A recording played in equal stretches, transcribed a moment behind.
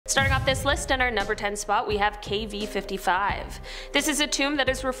Starting off this list in our number 10 spot, we have KV55. This is a tomb that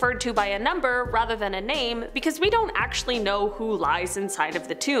is referred to by a number rather than a name because we don't actually know who lies inside of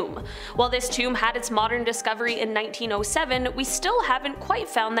the tomb. While this tomb had its modern discovery in 1907, we still haven't quite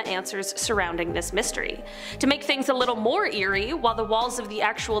found the answers surrounding this mystery. To make things a little more eerie, while the walls of the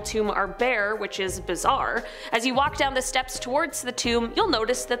actual tomb are bare, which is bizarre, as you walk down the steps towards the tomb, you'll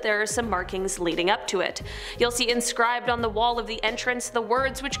notice that there are some markings leading up to it. You'll see inscribed on the wall of the entrance the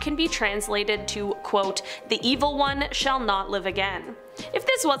words which can be translated to, quote, "The evil one shall not live again." If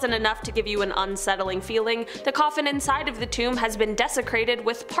this wasn't enough to give you an unsettling feeling, the coffin inside of the tomb has been desecrated,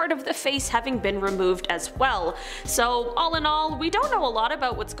 with part of the face having been removed as well. So all in all, we don't know a lot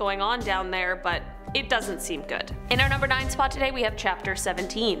about what's going on down there, but it doesn't seem good. In our number 9 spot today, we have Chapter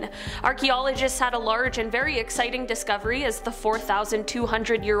 17. Archaeologists had a large and very exciting discovery as the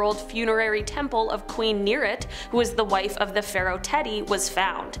 4,200-year-old funerary temple of Queen Nerit, who was the wife of the pharaoh Teti, was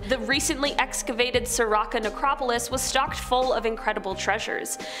found. The recently excavated Siraka necropolis was stocked full of incredible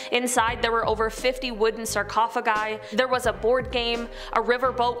treasures. Inside there were over 50 wooden sarcophagi, there was a board game, a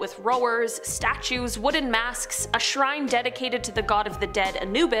riverboat with rowers, statues, wooden masks, a shrine dedicated to the god of the dead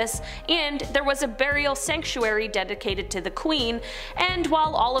Anubis, and there was a burial sanctuary dedicated to the queen. And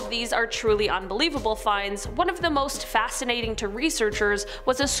while all of these are truly unbelievable finds, one of the most fascinating to researchers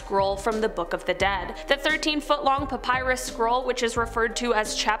was a scroll from the Book of the Dead. The 13-foot-long papyrus scroll, which is referred to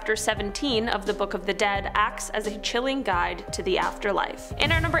as Chapter 17 of the Book of the Dead, acts as a chilling guide to the afterlife.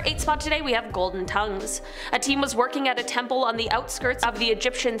 In our number 8 spot today, we have golden tongues. A team was working at a temple on the outskirts of the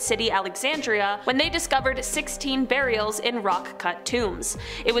Egyptian city Alexandria when they discovered 16 burials in rock-cut tombs.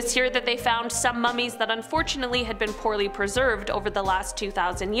 It was here that they found some mummies that unfortunately had been poorly preserved over the last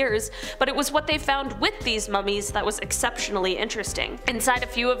 2,000 years, but it was what they found with these mummies that was exceptionally interesting. Inside a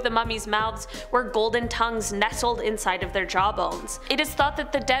few of the mummies' mouths were golden tongues nestled inside of their jawbones. It is thought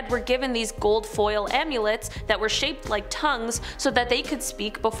that the dead were given these gold foil amulets that were shaped like tongues so that they could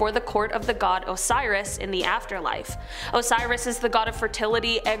speak before the court of the god Osiris in the afterlife. Osiris is the god of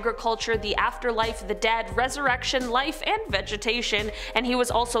fertility, agriculture, the afterlife, the dead, resurrection, life, and vegetation, and he was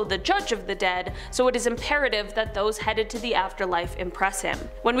also the judge of the dead, so it is imperative that those headed to the afterlife impress him.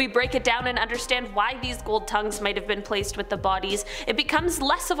 When we break it down and understand why these gold tongues might have been placed with the bodies, it becomes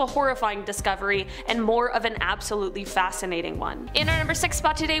less of a horrifying discovery and more of an absolutely fascinating one. In our number 6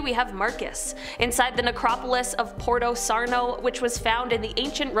 spot today, we have Marcus. Inside the necropolis of Porto Sarno, which was found in the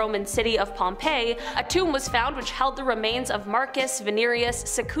ancient Roman city of Pompeii, a tomb was found which held the remains of Marcus Venerius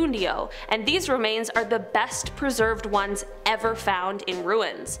Secundio, and these remains are the best preserved ones ever found in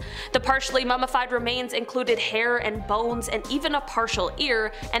ruins. The partially mummified remains included hair and bones and even a partial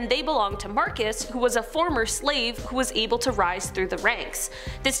ear, and they belonged to Marcus, who was a former slave who was able to rise through the ranks.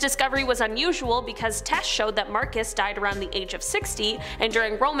 This discovery was unusual because tests showed that Marcus died around the age of 60, and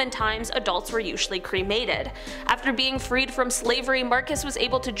during Roman times adults were usually cremated. After being freed from slavery, Marcus was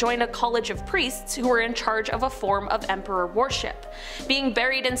able to join a college of priests who were in charge of a form of emperor worship. Being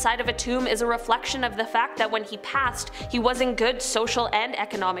buried inside of a tomb is a reflection of the fact that when he passed, he was in good social and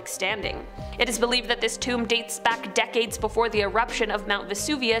economic standing. It is believed that this tomb dates back decades before the eruption of Mount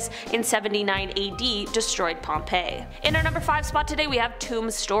Vesuvius in 79 AD destroyed Pompeii. In our number 5 spot today, we have Tomb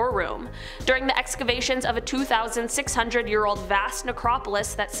Storeroom. During the excavations of a 2,600-year-old vast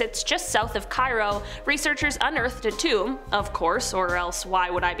necropolis that sits just south of Cairo, researchers unearthed a tomb, of course, or else why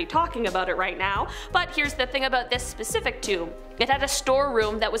would I be talking about it right now? But here's the thing about this specific tomb. It had a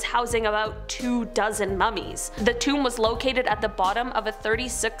storeroom that was housing about 24 mummies. The tomb was located at the bottom of a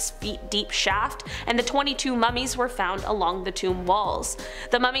 36 feet deep shaft, and the 22 mummies were found along the tomb walls.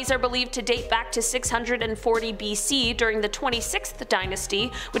 The mummies are believed to date back to 640 BC during the 26th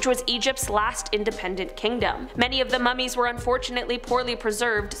dynasty, which was Egypt's last independent kingdom. Many of the mummies were unfortunately poorly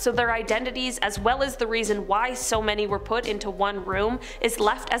preserved, so their identities as well as the reason why so many were put into one room is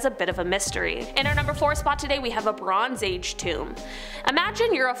left as a bit of a mystery. In our number 4 spot today, we have a Bronze Age tomb.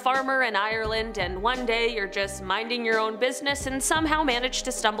 Imagine you're a farmer in Ireland and one day you're just minding your own business and somehow manage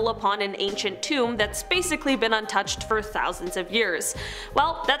to stumble upon an ancient tomb that's basically been untouched for thousands of years.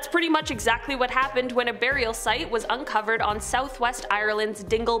 Well, that's pretty much exactly what happened when a burial site was uncovered on southwest Ireland's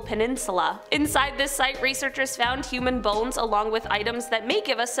Dingle Peninsula. Inside this site, researchers found human bones along with items that may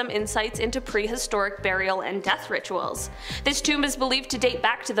give us some insights into prehistoric burial and death rituals. This tomb is believed to date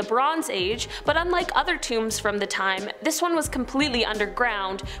back to the Bronze Age, but unlike other tombs from the time, this one was completely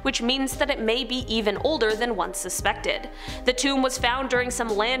underground, which means that it may be even older than once suspected. The tomb was found during some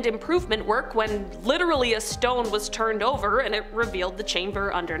land improvement work when literally a stone was turned over and it revealed the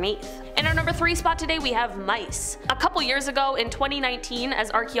chamber underneath. In our number 3 spot today we have mice. A couple years ago in 2019,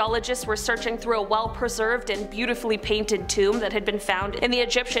 as archaeologists were searching through a well-preserved and beautifully painted tomb that had been found in the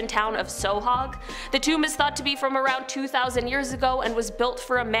Egyptian town of Sohag, the tomb is thought to be from around 2,000 years ago and was built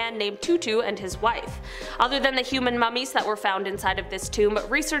for a man named Tutu and his wife. Other than the human mummies that were found inside of this tomb,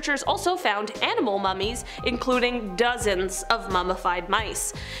 researchers also found animal mummies, including dozens of mummified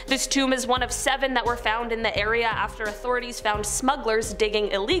mice. This tomb is one of 7 that were found in the area after authorities found smugglers digging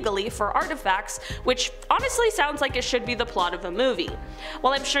illegally for artifacts, which honestly sounds like it should be the plot of a movie.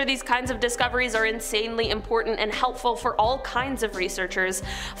 While I'm sure these kinds of discoveries are insanely important and helpful for all kinds of researchers,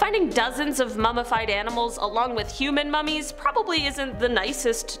 finding dozens of mummified animals along with human mummies probably isn't the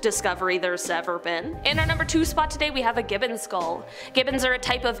nicest discovery there's ever been. In our number 2 spot today we have a gibbon skull. Gibbons are a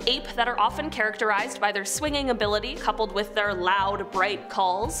type of ape that are often characterized by their swinging ability coupled with their loud, bright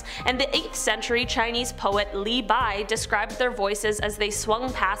calls, and the 8th century Chinese poet Li Bai described their voices as they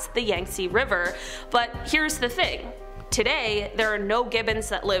swung past the Yangtze River. But here's the thing. Today, there are no gibbons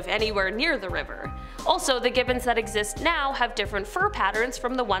that live anywhere near the river. Also, the gibbons that exist now have different fur patterns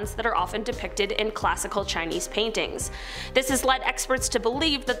from the ones that are often depicted in classical Chinese paintings. This has led experts to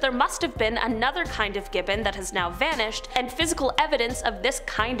believe that there must have been another kind of gibbon that has now vanished, and physical evidence of this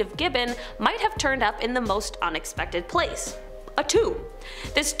kind of gibbon might have turned up in the most unexpected place: a tomb.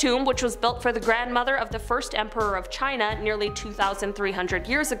 This tomb, which was built for the grandmother of the first emperor of China nearly 2,300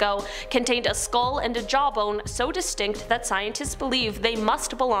 years ago, contained a skull and a jawbone so distinct that scientists believe they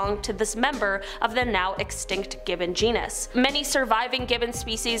must belong to this member of the now extinct gibbon genus. Many surviving gibbon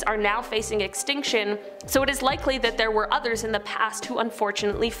species are now facing extinction, so it is likely that there were others in the past who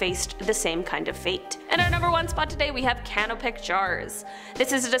unfortunately faced the same kind of fate. In our number 1 spot today we have canopic jars.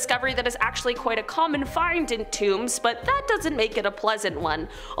 This is a discovery that is actually quite a common find in tombs, but that doesn't make it a pleasant one,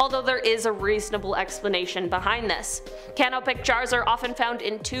 although there is a reasonable explanation behind this. Canopic jars are often found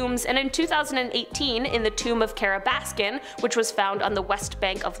in tombs, and in 2018 in the tomb of Karabaskin, which was found on the west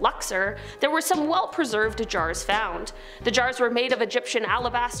bank of Luxor, there were some well-preserved jars found. The jars were made of Egyptian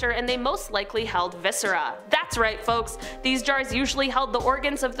alabaster and they most likely held viscera. That's right folks, these jars usually held the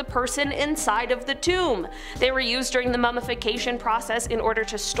organs of the person inside of the tomb. They were used during the mummification process in order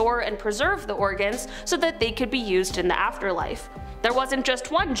to store and preserve the organs so that they could be used in the afterlife. There wasn't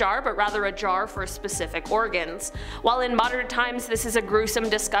just one jar, but rather a jar for specific organs. While in modern times this is a gruesome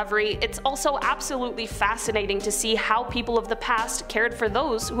discovery, it's also absolutely fascinating to see how people of the past cared for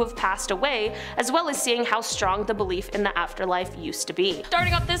those who have passed away, as well as seeing how strong the belief in the afterlife used to be.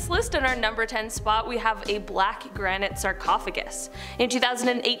 Starting off this list in our number 10 spot we have a black granite sarcophagus. In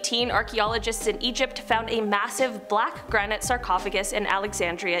 2018, archaeologists in Egypt found a massive black granite sarcophagus in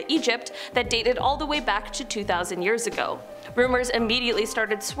Alexandria, Egypt that dated all the way back to 2,000 years ago. Rumors immediately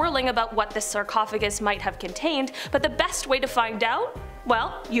started swirling about what this sarcophagus might have contained, but the best way to find out?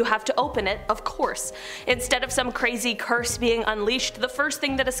 Well, you have to open it, of course. Instead of some crazy curse being unleashed, the first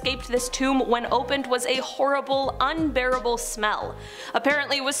thing that escaped this tomb when opened was a horrible, unbearable smell.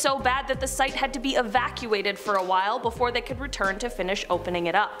 Apparently it was so bad that the site had to be evacuated for a while before they could return to finish opening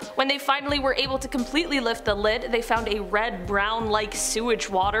it up. When they finally were able to completely lift the lid, they found a red-brown-like sewage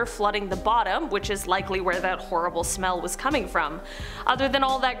water flooding the bottom, which is likely where that horrible smell was coming from. Other than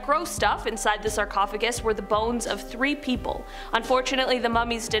all that gross stuff, inside the sarcophagus were the bones of 3 people. Unfortunately, the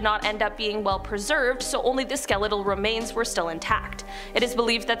mummies did not end up being well preserved, so only the skeletal remains were still intact. It is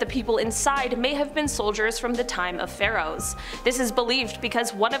believed that the people inside may have been soldiers from the time of pharaohs. This is believed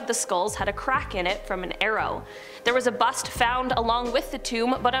because one of the skulls had a crack in it from an arrow. There was a bust found along with the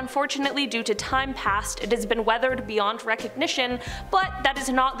tomb, but unfortunately due to time past, it has been weathered beyond recognition, but that is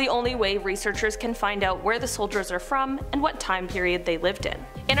not the only way researchers can find out where the soldiers are from and what time period they lived in.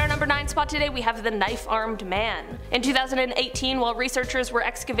 In our number 9 spot today we have the knife-armed man. In 2018, while researchers were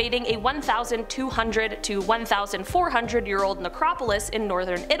excavating a 1,200 to 1,400 year old necropolis in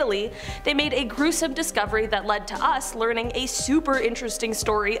northern Italy, they made a gruesome discovery that led to us learning a super interesting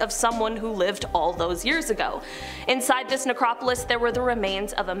story of someone who lived all those years ago. Inside this necropolis there were the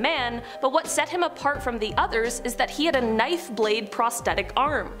remains of a man, but what set him apart from the others is that he had a knife blade prosthetic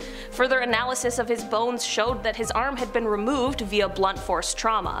arm. Further analysis of his bones showed that his arm had been removed via blunt force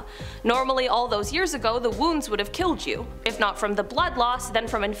trauma. Normally all those years ago the wounds would have killed you, if not from the blood loss then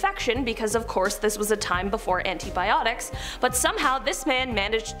from infection, because of course this was a time before antibiotics, but somehow this man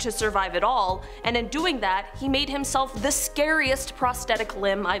managed to survive it all, and in doing that he made himself the scariest prosthetic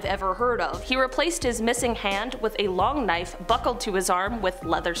limb I've ever heard of. He replaced his missing hand with a long knife buckled to his arm with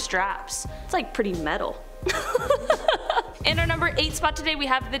leather straps. It's like pretty metal. In our number 8 spot today we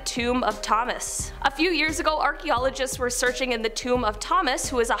have the Tomb of Thomas. A few years ago, archaeologists were searching in the Tomb of Thomas,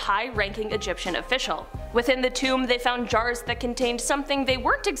 who is a high-ranking Egyptian official. Within the tomb, they found jars that contained something they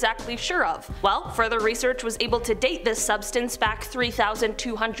weren't exactly sure of. Well, further research was able to date this substance back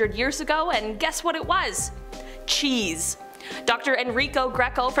 3,200 years ago, and guess what it was? Cheese. Dr. Enrico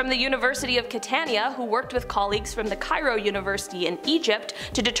Greco from the University of Catania, who worked with colleagues from the Cairo University in Egypt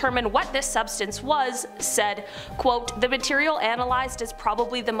to determine what this substance was, said, quote, "The material analyzed is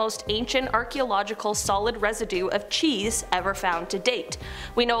probably the most ancient archaeological solid residue of cheese ever found to date.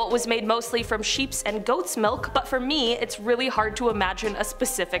 We know it was made mostly from sheep's and goat's milk, but for me, it's really hard to imagine a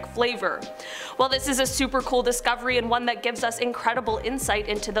specific flavor." While this is a super cool discovery and one that gives us incredible insight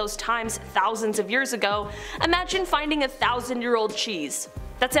into those times thousands of years ago, imagine finding a 1,000-year-old cheese.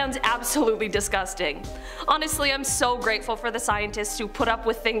 That sounds absolutely disgusting. Honestly, I'm so grateful for the scientists who put up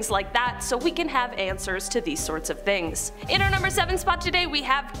with things like that so we can have answers to these sorts of things. In our number 7 spot today we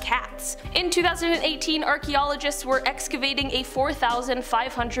have cats. In 2018, archaeologists were excavating a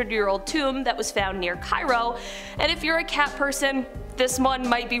 4,500-year-old tomb that was found near Cairo, and if you're a cat person, this one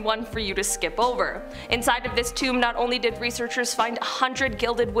might be one for you to skip over. Inside of this tomb, not only did researchers find 100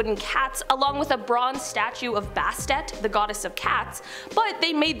 gilded wooden cats along with a bronze statue of Bastet, the goddess of cats, but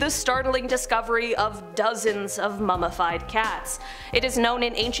they made the startling discovery of dozens of mummified cats. It is known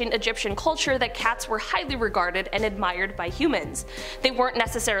in ancient Egyptian culture that cats were highly regarded and admired by humans. They weren't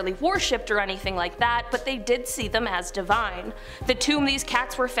necessarily worshipped or anything like that, but they did see them as divine. The tomb these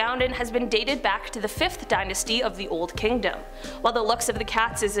cats were found in has been dated back to the 5th dynasty of the Old Kingdom. While the looks of the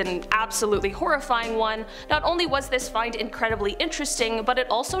cats is an absolutely horrifying one, not only was this find incredibly interesting, but it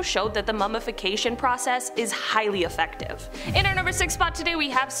also showed that the mummification process is highly effective. In our number 6 spot today we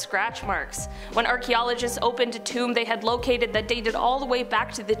have scratch marks. When archaeologists opened a tomb they had located that dated all the way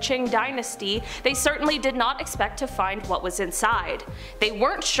back to the Qing dynasty, they certainly did not expect to find what was inside. They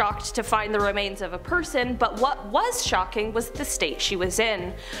weren't shocked to find the remains of a person, but what was shocking was the state she was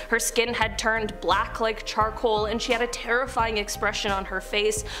in. Her skin had turned black like charcoal and she had a terrifying expression on her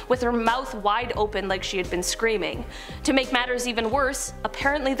face, with her mouth wide open like she had been screaming. To make matters even worse,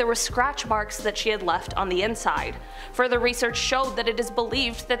 apparently there were scratch marks that she had left on the inside. Further research showed that it is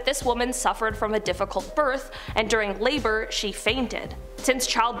believed that this woman suffered from a difficult birth, and during labor she fainted. Since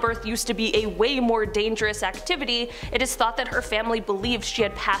childbirth used to be a way more dangerous activity, it is thought that her family believed she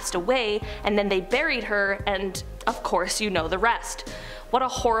had passed away, and then they buried her, and of course you know the rest. What a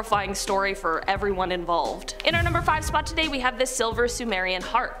horrifying story for everyone involved. In our number 5 spot today we have the Silver Sumerian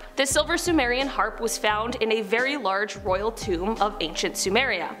Harp. The Silver Sumerian Harp was found in a very large royal tomb of ancient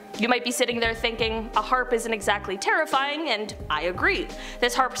Sumeria. You might be sitting there thinking, a harp isn't exactly terrifying, and I agree.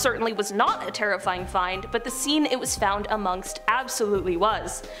 This harp certainly was not a terrifying find, but the scene it was found amongst absolutely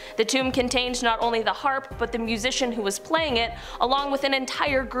was. The tomb contained not only the harp, but the musician who was playing it, along with an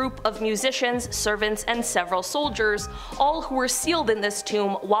entire group of musicians, servants, and several soldiers, all who were sealed in this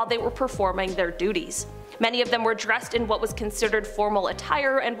tomb while they were performing their duties. Many of them were dressed in what was considered formal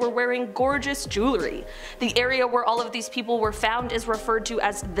attire and were wearing gorgeous jewelry. The area where all of these people were found is referred to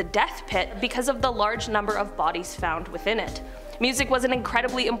as the Death Pit because of the large number of bodies found within it. Music was an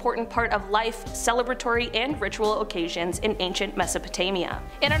incredibly important part of life, celebratory and ritual occasions in ancient Mesopotamia.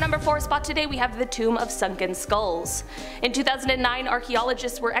 In our number 4 spot today we have the Tomb of Sunken Skulls. In 2009,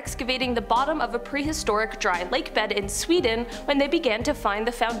 archaeologists were excavating the bottom of a prehistoric dry lake bed in Sweden when they began to find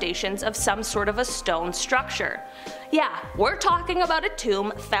the foundations of some sort of a stone structure. Yeah, we're talking about a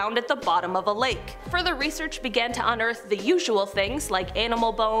tomb found at the bottom of a lake. Further research began to unearth the usual things like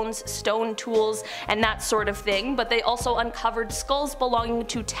animal bones, stone tools, and that sort of thing, but they also uncovered skulls belonging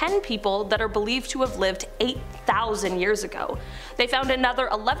to 10 people that are believed to have lived 8,000 years ago. They found another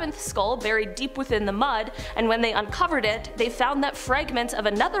 11th skull buried deep within the mud, and when they uncovered it, they found that fragments of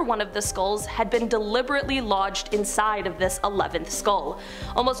another one of the skulls had been deliberately lodged inside of this 11th skull.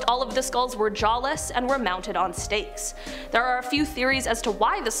 Almost all of the skulls were jawless and were mounted on stakes. There are a few theories as to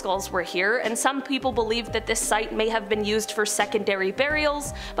why the skulls were here, and some people believe that this site may have been used for secondary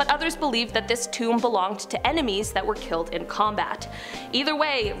burials, but others believe that this tomb belonged to enemies that were killed in combat. Either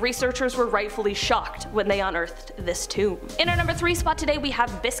way, researchers were rightfully shocked when they unearthed this tomb. In our number 3 spot today we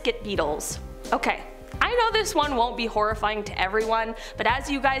have biscuit beetles. Okay, I know this one won't be horrifying to everyone, but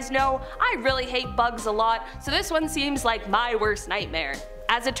as you guys know, I really hate bugs a lot, so this one seems like my worst nightmare.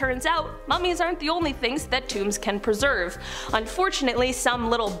 As it turns out, mummies aren't the only things that tombs can preserve. Unfortunately, some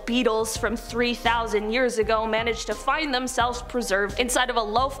little beetles from 3,000 years ago managed to find themselves preserved inside of a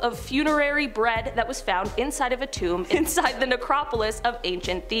loaf of funerary bread that was found inside of a tomb inside the necropolis of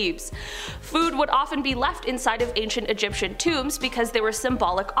ancient Thebes. Food would often be left inside of ancient Egyptian tombs because they were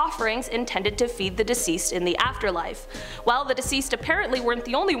symbolic offerings intended to feed the deceased in the afterlife. Well, the deceased apparently weren't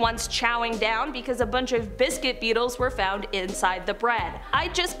the only ones chowing down, because a bunch of biscuit beetles were found inside the bread. I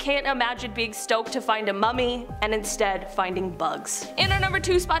just can't imagine being stoked to find a mummy and instead finding bugs. In our number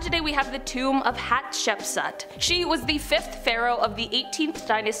 2 spot today we have the tomb of Hatshepsut. She was the 5th pharaoh of the 18th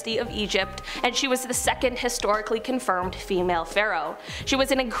dynasty of Egypt, and she was the 2nd historically confirmed female pharaoh. She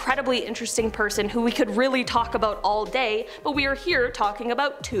was an incredibly interesting person who we could really talk about all day, but we are here talking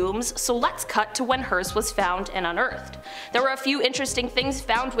about tombs, so let's cut to when hers was found and unearthed. There were a few interesting things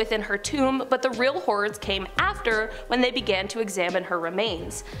found within her tomb, but the real horrors came after, when they began to examine her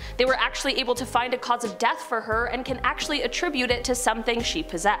remains. They were actually able to find a cause of death for her and can actually attribute it to something she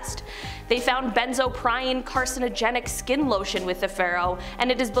possessed. They found benzoprine carcinogenic skin lotion with the pharaoh,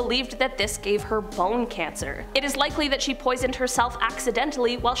 and it is believed that this gave her bone cancer. It is likely that she poisoned herself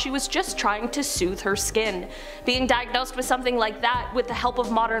accidentally while she was just trying to soothe her skin. Being diagnosed with something like that with the help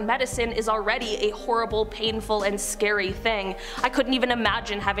of modern medicine is already a horrible, painful, and scary thing. I couldn't even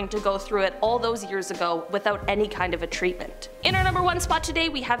imagine having to go through it all those years ago without any kind of a treatment. In our number 1 spot today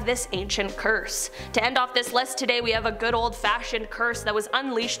we have this ancient curse. To end off this list today we have a good old-fashioned curse that was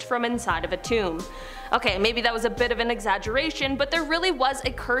unleashed from inside of a tomb. Okay, maybe that was a bit of an exaggeration, but there really was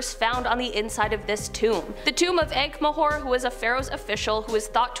a curse found on the inside of this tomb. The tomb of Ankh-Mahor, who was a pharaoh's official who is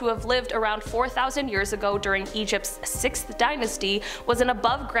thought to have lived around 4,000 years ago during Egypt's 6th dynasty, was an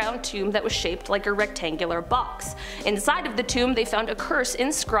above-ground tomb that was shaped like a rectangular box. Inside of the tomb they found a curse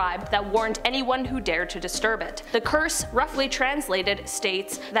inscribed that warned anyone who dared to disturb it. The curse, roughly translated,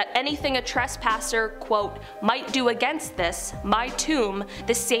 states that anything a trespasser, quote, might do against this, my tomb,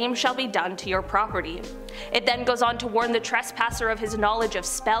 the same shall be done to your property. It then goes on to warn the trespasser of his knowledge of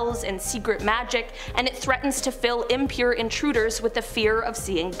spells and secret magic, and it threatens to fill impure intruders with the fear of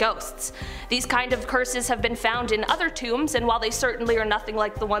seeing ghosts. These kind of curses have been found in other tombs, and while they certainly are nothing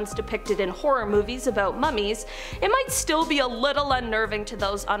like the ones depicted in horror movies about mummies, it might still be a little unnerving to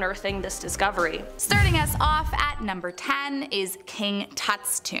those unearthing this discovery. Starting us off at number 10 is King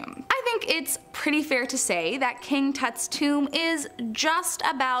Tut's tomb. I think it's pretty fair to say that King Tut's tomb is just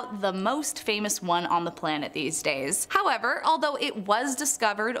about the most famous one on the planet these days. However, although it was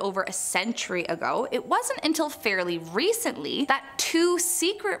discovered over a century ago, it wasn't until fairly recently that 2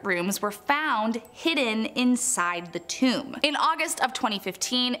 secret rooms were found hidden inside the tomb. In August of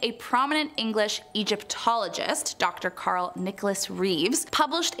 2015, a prominent English Egyptologist, Dr. Carl Nicholas Reeves,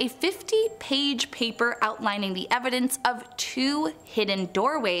 published a 50-page paper outlining the evidence of 2 hidden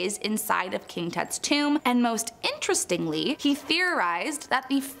doorways inside of King Tut's tomb, and most interestingly, he theorized that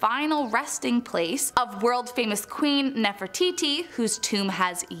the final resting place of world-famous Queen Nefertiti, whose tomb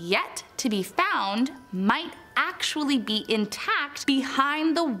has yet to be found, might actually be intact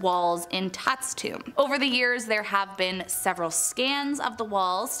behind the walls in Tut's tomb. Over the years there have been several scans of the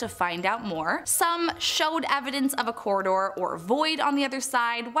walls to find out more. Some showed evidence of a corridor or void on the other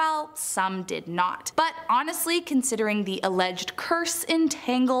side, while some did not. But honestly, considering the alleged curse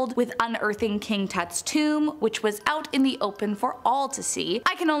entangled with unearthing King Tut's tomb, which was out in the open for all to see,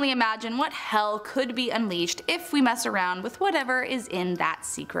 I can only imagine what hell could be unleashed if we mess around with whatever is in that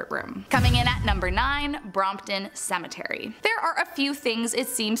secret room. Coming in at number 9, Brompton Cemetery. There are a few things it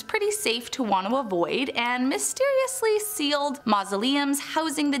seems pretty safe to want to avoid, and mysteriously sealed mausoleums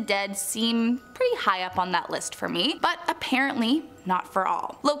housing the dead seem pretty high up on that list for me, but apparently not for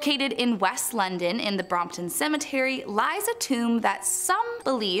all. Located in West London in the Brompton Cemetery lies a tomb that some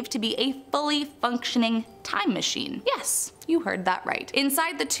believe to be a fully functioning time machine. Yes, you heard that right.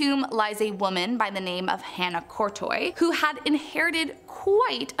 Inside the tomb lies a woman by the name of Hannah Courtoy, who had inherited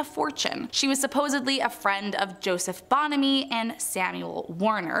quite a fortune. She was supposedly a friend of Joseph Bonamy and Samuel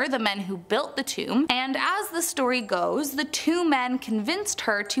Warner, the men who built the tomb, and as the story goes, the 2 men convinced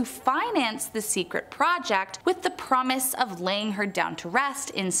her to finance the secret project with the promise of laying her down to rest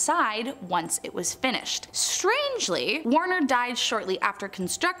inside once it was finished. Strangely, Warner died shortly after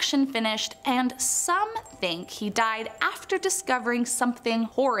construction finished, and some think he died after discovering something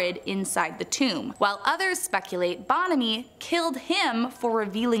horrid inside the tomb, while others speculate Bonamy killed him for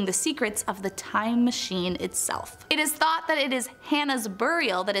revealing the secrets of the time machine itself. It is thought that it is Hannah's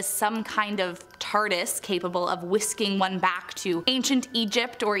burial that is some kind of TARDIS capable of whisking one back to ancient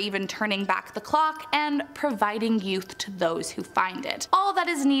Egypt or even turning back the clock and providing youth to those who find it. All that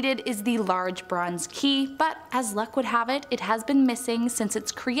is needed is the large bronze key, but as luck would have it, it has been missing since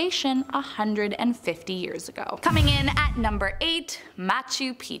its creation 150 years ago. Coming in at number 8,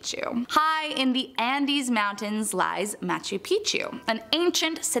 Machu Picchu. High in the Andes Mountains lies Machu Picchu, an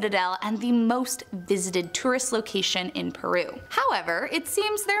ancient citadel and the most visited tourist location in Peru. However, it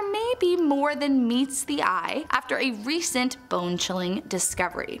seems there may be more than meets the eye after a recent bone-chilling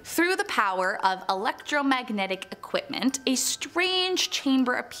discovery. Through the power of electromagnetic equipment, a strange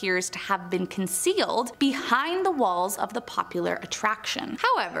chamber appears to have been concealed behind the walls of the popular attraction.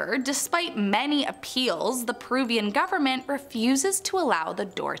 However, despite many appeals, the Peruvian government refuses to allow the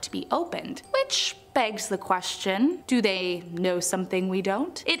door to be opened, which begs the question, do they know something we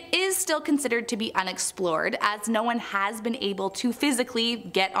don't? It is still considered to be unexplored, as no one has been able to physically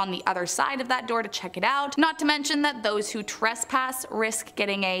get on the other side of that door to check it out, not to mention that those who trespass risk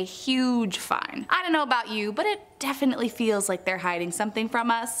getting a huge fine. I don't know about you, but it definitely feels like they're hiding something from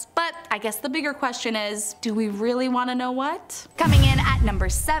us. But I guess the bigger question is, do we really want to know what? Coming in at number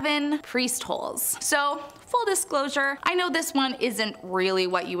 7, priest holes. So, full disclosure, I know this one isn't really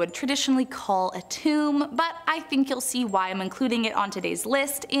what you would traditionally call a tomb, but I think you'll see why I'm including it on today's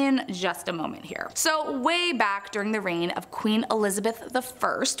list in just a moment here. So way back during the reign of Queen Elizabeth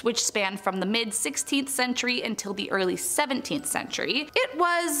I, which spanned from the mid-16th century until the early 17th century, it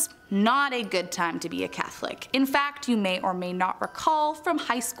was not a good time to be a Catholic. In fact, you may or may not recall from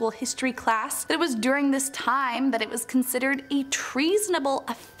high school history class that it was during this time that it was considered a treasonable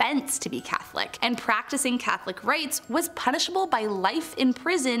offense to be Catholic, and practicing Catholic rites was punishable by life in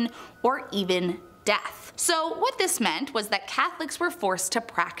prison or even death. So what this meant was that Catholics were forced to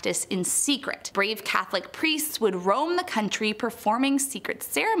practice in secret. Brave Catholic priests would roam the country performing secret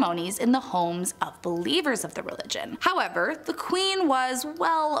ceremonies in the homes of believers of the religion. However, the Queen was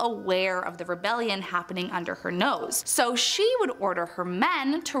well aware of the rebellion happening under her nose, so she would order her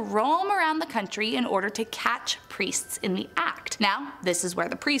men to roam around the country in order to catch priests in the act. Now, this is where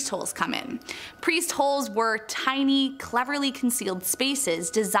the priest holes come in. Priest holes were tiny, cleverly concealed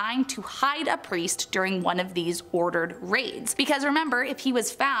spaces designed to hide a priest during one of these ordered raids. Because remember, if he was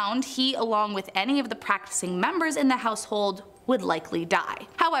found, he along with any of the practicing members in the household would likely die.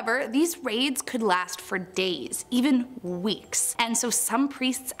 However, these raids could last for days, even weeks, and so some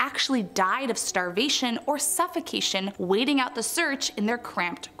priests actually died of starvation or suffocation waiting out the search in their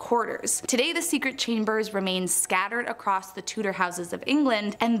cramped quarters. Today, the secret chambers remain scattered across the Tudor houses of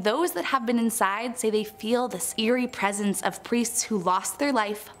England, and those that have been inside say they feel this eerie presence of priests who lost their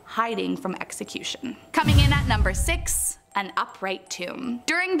life hiding from execution. Coming in at number 6, an upright tomb.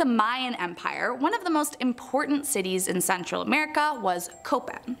 During the Mayan Empire, one of the most important cities in Central America was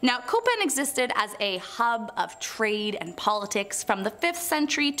Copan. Now, Copan existed as a hub of trade and politics from the 5th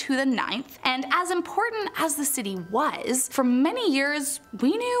century to the 9th, and as important as the city was, for many years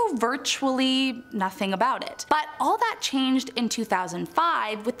we knew virtually nothing about it. But all that changed in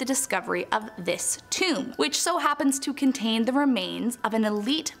 2005 with the discovery of this tomb, which so happens to contain the remains of an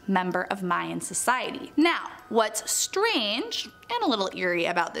elite member of Mayan society. Now, what's strange and a little eerie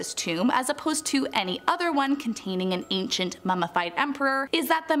about this tomb, as opposed to any other one containing an ancient mummified emperor, is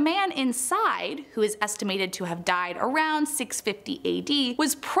that the man inside, who is estimated to have died around 650 AD,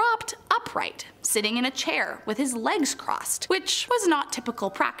 was propped upright, sitting in a chair with his legs crossed, which was not typical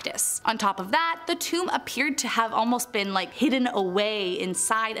practice. On top of that, the tomb appeared to have almost been like hidden away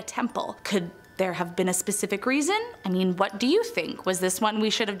inside a temple. Could there have been a specific reason? I mean, what do you think? Was this one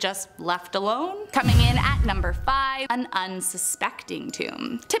we should have just left alone? Coming in at number 5, an unsuspecting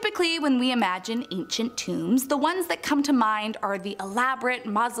tomb. Typically, when we imagine ancient tombs, the ones that come to mind are the elaborate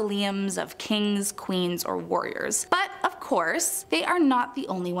mausoleums of kings, queens, or warriors. But of course, they are not the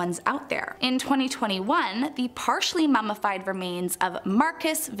only ones out there. In 2021, the partially mummified remains of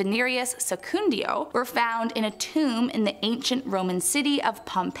Marcus Venerius Secundio were found in a tomb in the ancient Roman city of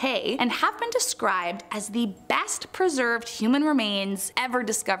Pompeii and have been described as the best preserved human remains ever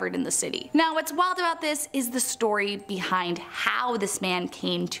discovered in the city. Now, what's wild about this is the story behind how this man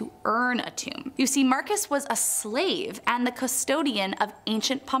came to earn a tomb. You see, Marcus was a slave and the custodian of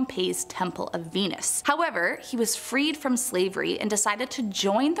ancient Pompeii's Temple of Venus. However, he was freed from slavery and decided to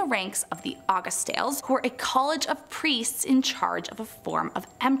join the ranks of the Augustales, who were a college of priests in charge of a form of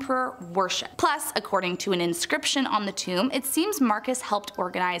emperor worship. Plus, according to an inscription on the tomb, it seems Marcus helped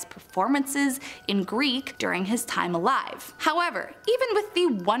organize performances in Greek during his time alive. However, even with the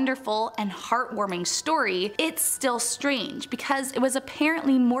wonderful and heartwarming story, it's still strange because it was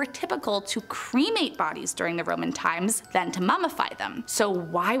apparently more typical to cremate bodies during the Roman times than to mummify them. So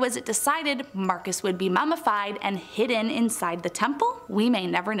why was it decided Marcus would be mummified and hidden inside the temple? We may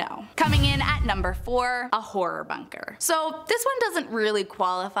never know. Coming in at number 4, a horror bunker. So this one doesn't really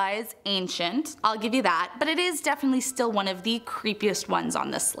qualify as ancient, I'll give you that, but it is definitely still one of the creepiest ones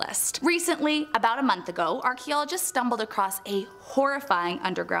on this list. Recently, about a month ago, archaeologists stumbled across a horrifying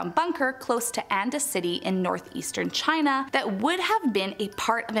underground bunker close to Anda City in northeastern China that would have been a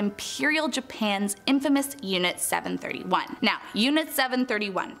part of Imperial Japan's infamous Unit 731. Now, Unit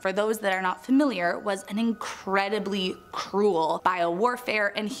 731, for those that are not familiar, was an incredibly cruel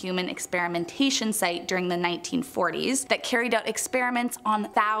biowarfare and human experimentation site during the 1940s that carried out experiments on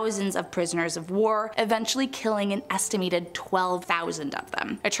thousands of prisoners of war, eventually killing an estimated 12,000 of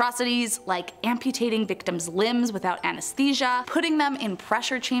them. Atrocities like amputating victims' limbs without anesthesia, putting them in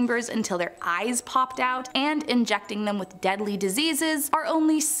pressure chambers until their eyes popped out, and injecting them with deadly diseases are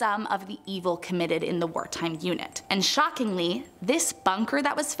only some of the evil committed in the wartime unit. And shockingly, this bunker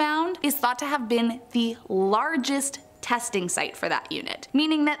that was found is thought to have been the largest testing site for that unit,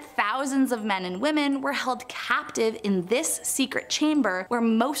 meaning that thousands of men and women were held captive in this secret chamber where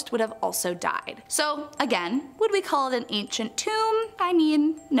most would have also died. So again, would we call it an ancient tomb? I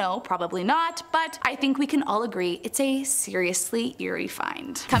mean, no, probably not, but I think we can all agree it's a seriously eerie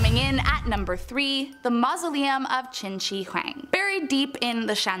find. Coming in at number 3, the mausoleum of Qin Shi Huang. Buried deep in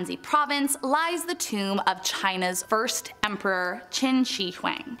the Shanxi province lies the tomb of China's first emperor, Qin Shi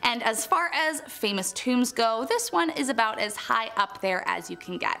Huang. And as far as famous tombs go, this one is about as high up there as you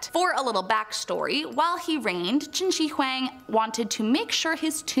can get. For a little backstory, while he reigned, Qin Shi Huang wanted to make sure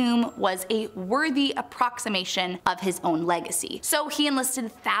his tomb was a worthy approximation of his own legacy. So he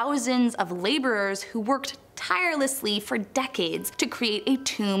enlisted thousands of laborers who worked tirelessly for decades to create a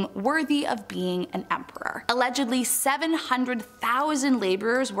tomb worthy of being an emperor. Allegedly, 700,000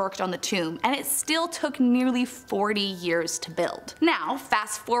 laborers worked on the tomb, and it still took nearly 40 years to build. Now,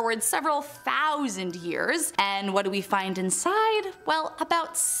 fast forward several thousand years, and what do we find inside? Well,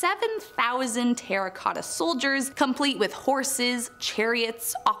 about 7,000 terracotta soldiers, complete with horses,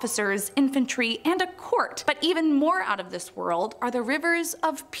 chariots, officers, infantry, and a court. But even more out of this world are the rivers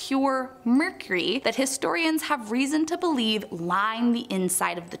of pure mercury that historians have reason to believe line the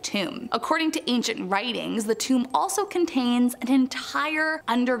inside of the tomb. According to ancient writings, the tomb also contains an entire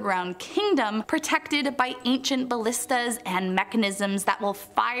underground kingdom protected by ancient ballistas and mechanisms that will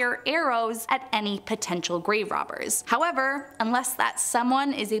fire arrows at any potential grave robbers. However, unless that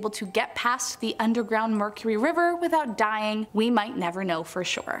someone is able to get past the underground Mercury River without dying, we might never know for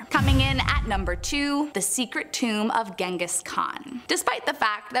sure. Coming in at number 2, the secret tomb of Genghis Khan. Despite the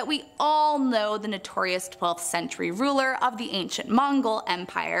fact that we all know the notorious 12th century ruler of the ancient Mongol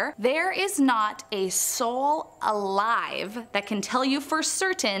Empire, there is not a soul alive that can tell you for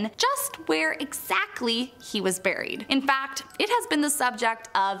certain just where exactly he was buried. In fact, it has been the subject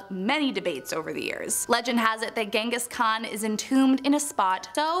of many debates over the years. Legend has it that Genghis Khan is entombed in a spot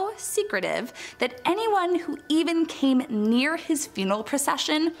so secretive that anyone who even came near his funeral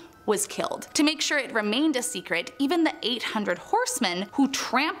procession was killed. To make sure it remained a secret, even the 800 horsemen who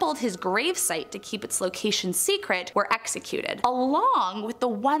trampled his gravesite to keep its location secret were executed, along with the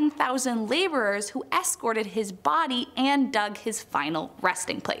 1,000 laborers who escorted his body and dug his final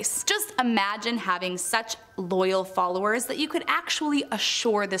resting place. Just imagine having such loyal followers that you could actually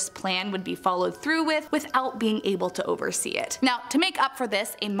assure this plan would be followed through with without being able to oversee it. Now, to make up for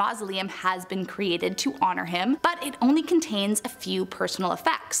this, a mausoleum has been created to honor him, but it only contains a few personal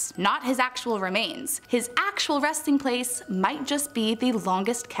effects, not his actual remains. His actual resting place might just be the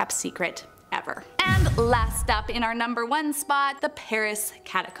longest kept secret ever. And last up in our number 1 spot, the Paris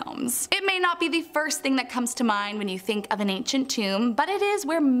catacombs. It may not be the first thing that comes to mind when you think of an ancient tomb, but it is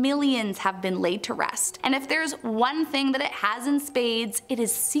where millions have been laid to rest. And if there's one thing that it has in spades, it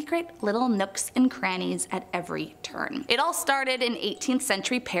is secret little nooks and crannies at every turn. It all started in 18th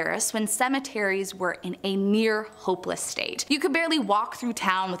century Paris when cemeteries were in a near hopeless state. You could barely walk through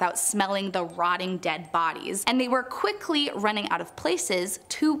town without smelling the rotting dead bodies, and they were quickly running out of places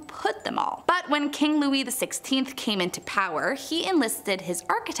to put them all. But when King Louis XVI came into power, he enlisted his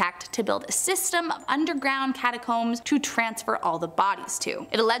architect to build a system of underground catacombs to transfer all the bodies to.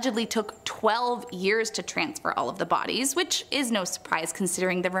 It allegedly took 12 years to transfer all of the bodies, which is no surprise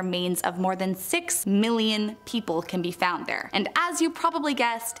considering the remains of more than 6 million people can be found there. And as you probably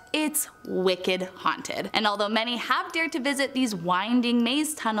guessed, it's wicked haunted. And although many have dared to visit these winding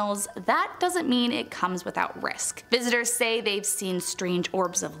maze tunnels, that doesn't mean it comes without risk. Visitors say they've seen strange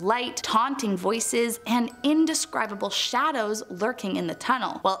orbs of light, taunting voices, and indescribable shadows lurking in the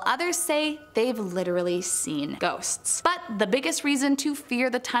tunnel, while others say they've literally seen ghosts. But the biggest reason to fear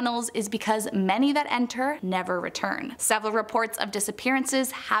the tunnels is because many that enter never return. Several reports of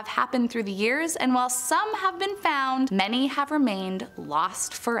disappearances have happened through the years, and while some have been found, many have remained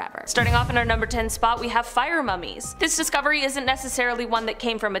lost forever. Starting off in our number 10 spot, we have fire mummies. This discovery isn't necessarily one that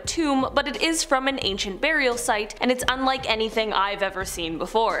came from a tomb, but it is from an ancient burial site, and it's unlike anything I've ever seen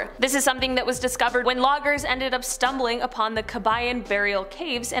before. This is something that was discovered when loggers ended up stumbling upon the Kabayan burial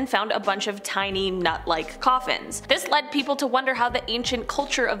caves and found a bunch of tiny nut-like coffins. This led people to wonder how the ancient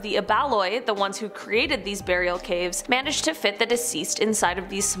culture of the Ibaloi, the ones who created these burial caves, managed to fit the deceased inside of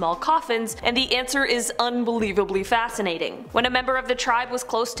these small coffins, and the answer is unbelievably fascinating. When a member of the tribe was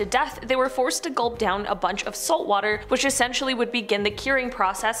close to death, they were forced to gulp down a bunch of salt water, which essentially would begin the curing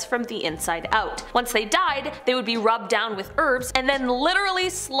process from the inside out. Once they died, they would be rubbed down with herbs and then literally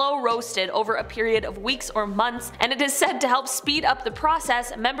slow roasted over a period of weeks or months, and it is said to help speed up the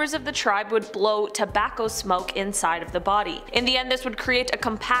process, members of the tribe would blow tobacco smoke inside of the body. In the end, this would create a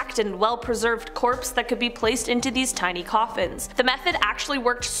compact and well-preserved corpse that could be placed into these tiny coffins. The method actually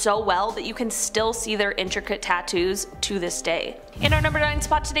worked so well that you can still see their intricate tattoos to this day. In our number 9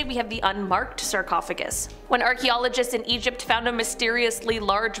 spot today, we have the unmarked sarcophagus. When archaeologists in Egypt found a mysteriously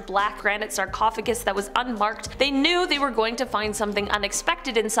large black granite sarcophagus that was unmarked, they knew they were going to find something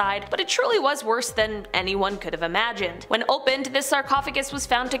unexpected inside, but it truly was worse than anyone could have imagined. When opened, this sarcophagus was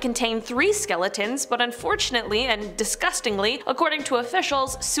found to contain 3 skeletons, but unfortunately and disgustingly, according to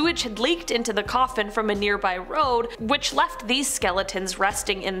officials, sewage had leaked into the coffin from a nearby road, which left these skeletons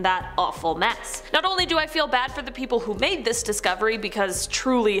resting in that awful mess. Not only do I feel bad for the people who made this discovery, because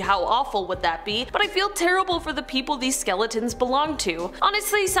truly how awful would that be, but I feel terrible for the people these skeletons belong to.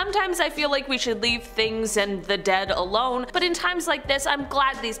 Honestly, sometimes I feel like we should leave things and the dead alone, but in times like this, I'm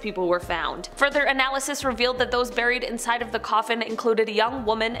glad these people were found. Further analysis revealed that those buried inside of the coffin included a young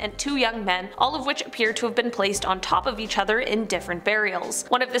woman and 2 young men, all of which appear to have been placed on top of each other in different burials.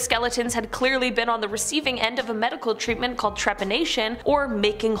 One of the skeletons had clearly been on the receiving end of a medical treatment called trepanation, or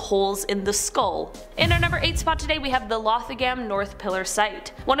making holes in the skull. In our number 8 spot today, we have the Lothagam North Pillar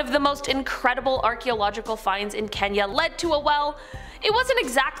site. One of the most incredible archaeological finds in Kenya led to a, well, it wasn't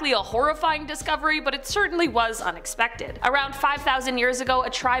exactly a horrifying discovery, but it certainly was unexpected. Around 5,000 years ago, a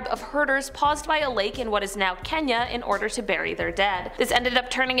tribe of herders paused by a lake in what is now Kenya in order to bury their dead. This ended up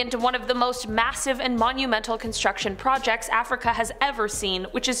turning into one of the most massive and monumental construction projects Africa has ever seen,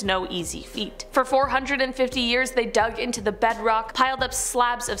 which is no easy feat. For 450 years, they dug into the bedrock, piled up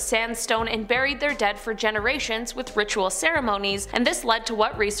slabs of sandstone, and buried their dead for generations with ritual ceremonies, and this led to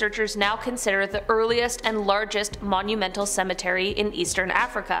what researchers now consider the earliest and largest monumental cemetery in Eastern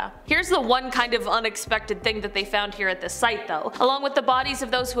Africa. Here's the one kind of unexpected thing that they found here at this site though. Along with the bodies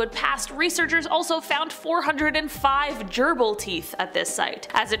of those who had passed, researchers also found 405 gerbil teeth at this site.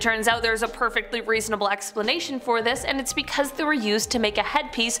 As it turns out, there's a perfectly reasonable explanation for this, and it's because they were used to make a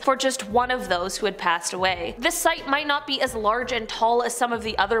headpiece for just one of those who had passed away. This site might not be as large and tall as some of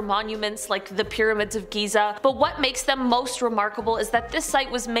the other monuments like the pyramids of Giza, but what makes them most remarkable is that this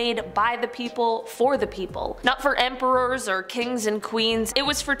site was made by the people for the people. Not for emperors or kings and queens, it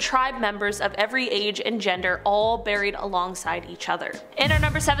was for tribe members of every age and gender, all buried alongside each other. In our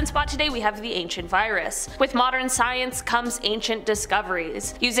number 7 spot today, we have the ancient virus. With modern science comes ancient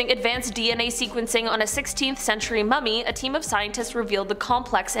discoveries. Using advanced DNA sequencing on a 16th century mummy, a team of scientists revealed the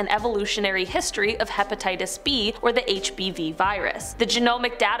complex and evolutionary history of hepatitis B, or the HBV virus. The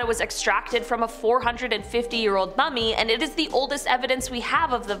genomic data was extracted from a 450-year-old mummy, and it is the oldest evidence we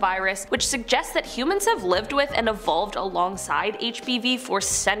have of the virus, which suggests that humans have lived with and evolved alongside HBV for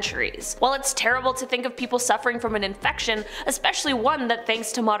centuries. While it's terrible to think of people suffering from an infection, especially one that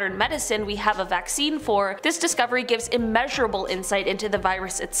thanks to modern medicine we have a vaccine for, this discovery gives immeasurable insight into the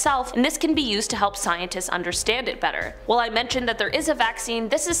virus itself, and this can be used to help scientists understand it better. While I mentioned that there is a vaccine,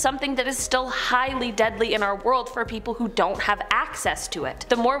 this is something that is still highly deadly in our world for people who don't have access to it.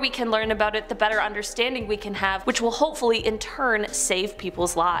 The more we can learn about it, the better understanding we can have, which will hopefully in turn save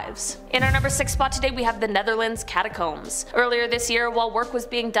people's lives. In our number 6 spot today, we have the Netherlands catacombs. Earlier this this year, while work was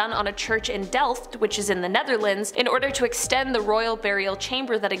being done on a church in Delft, which is in the Netherlands, in order to extend the royal burial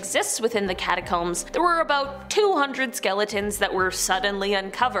chamber that exists within the catacombs, there were about 200 skeletons that were suddenly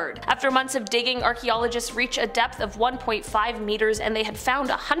uncovered. After months of digging, archaeologists reached a depth of 1.5 meters and they had found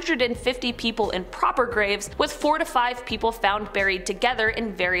 150 people in proper graves, with 4 to 5 people found buried together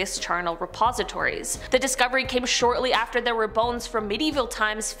in various charnel repositories. The discovery came shortly after there were bones from medieval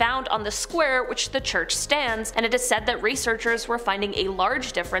times found on the square which the church stands, and it is said that researchers were finding a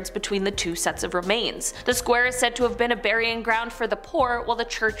large difference between the two sets of remains. The square is said to have been a burying ground for the poor, while the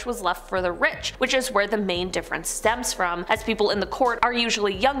church was left for the rich, which is where the main difference stems from, as people in the court are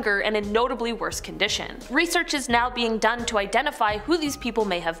usually younger and in notably worse condition. Research is now being done to identify who these people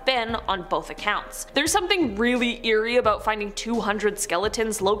may have been on both accounts. There's something really eerie about finding 200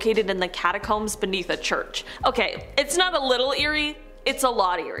 skeletons located in the catacombs beneath a church. Okay, it's not a little eerie, it's a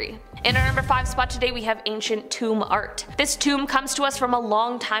lot eerie. In our number 5 spot today we have ancient tomb art. This tomb comes to us from a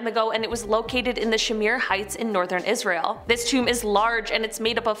long time ago and it was located in the Shamir Heights in northern Israel. This tomb is large and it's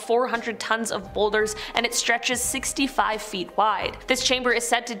made up of 400 tons of boulders and it stretches 65 feet wide. This chamber is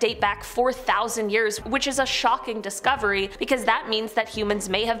said to date back 4,000 years, which is a shocking discovery because that means that humans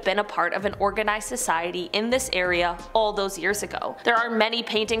may have been a part of an organized society in this area all those years ago. There are many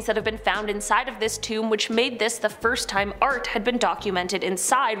paintings that have been found inside of this tomb, which made this the first time art had been documented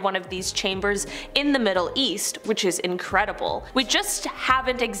inside one of these chambers in the Middle East, which is incredible. We just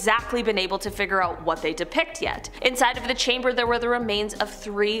haven't exactly been able to figure out what they depict yet. Inside of the chamber there were the remains of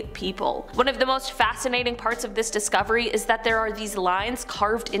 3 people. One of the most fascinating parts of this discovery is that there are these lines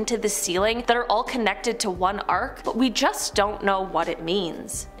carved into the ceiling that are all connected to one arc, but we just don't know what it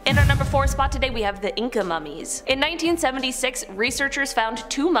means. In our number 4 spot today we have the Inca mummies. In 1976, researchers found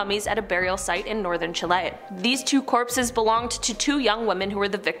 2 mummies at a burial site in northern Chile. These 2 corpses belonged to 2 young women who were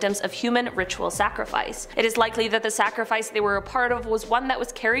the victims of human ritual sacrifice. It is likely that the sacrifice they were a part of was one that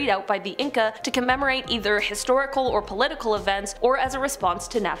was carried out by the Inca to commemorate either historical or political events or as a response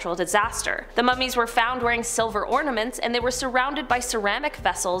to natural disaster. The mummies were found wearing silver ornaments and they were surrounded by ceramic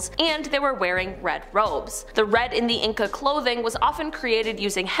vessels and they were wearing red robes. The red in the Inca clothing was often created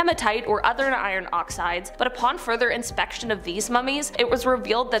using hematite or other iron oxides, but upon further inspection of these mummies, it was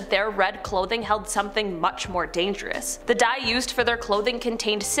revealed that their red clothing held something much more dangerous. The dye used for their clothing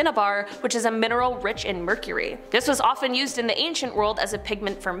contained cinnabar, which is a mineral rich in mercury. This was often used in the ancient world as a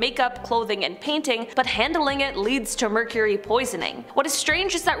pigment for makeup, clothing, and painting, but handling it leads to mercury poisoning. What is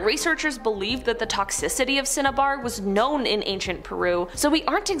strange is that researchers believed that the toxicity of cinnabar was known in ancient Peru, so we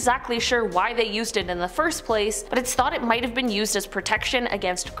aren't exactly sure why they used it in the first place, but it's thought it might have been used as protection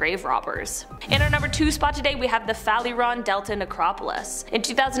against grave robbers. In our number 2 spot today we have the Phaleron Delta Necropolis. In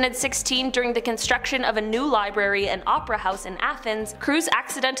 2016, during the construction of a new library and opera house in Athens, crews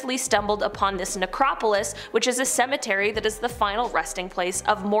accidentally stumbled upon this necropolis, which is a cemetery that is the final resting place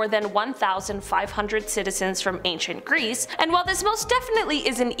of more than 1,500 citizens from ancient Greece, and while this most definitely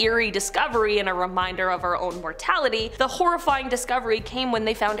is an eerie discovery and a reminder of our own mortality, the horrifying discovery came when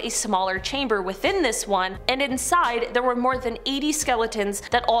they found a smaller chamber within this one, and inside there were more than 80 skeletons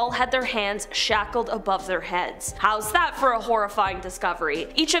that all had their hands shackled above their heads. How's that for a horrifying discovery?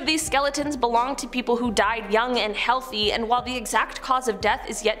 Each of these skeletons belonged to people who died young and healthy, and while the exact cause of death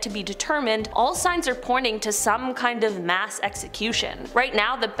is yet to be determined, all signs are pointing to some kind of mass execution. Right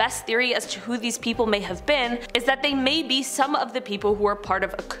now, the best theory as to who these people may have been is that they may be some of the people who were part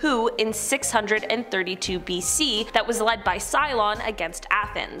of a coup in 632 BC that was led by Cylon against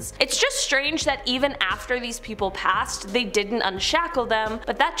Athens. It's just strange that even after these people passed, they didn't unshackle them,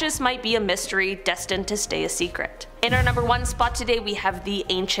 but that just might be a mystery destined to stay a secret. In our number 1 spot today we have the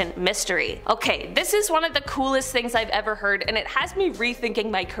Ancient Mystery. Okay, this is one of the coolest things I've ever heard and it has me rethinking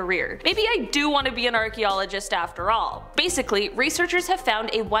my career. Maybe I do want to be an archaeologist after all. Basically, researchers have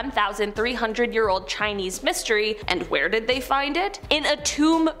found a 1,300-year-old Chinese mystery, and where did they find it? In a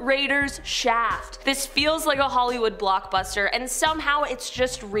tomb raider's shaft. This feels like a Hollywood blockbuster and somehow it's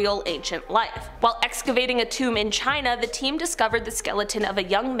just real ancient life. While excavating a tomb in China, the team discovered the skeleton of a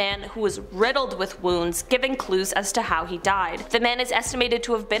young man who was riddled with wounds, giving clues as to how he died. The man is estimated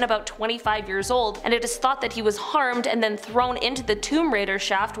to have been about 25 years old, and it is thought that he was harmed and then thrown into the tomb raider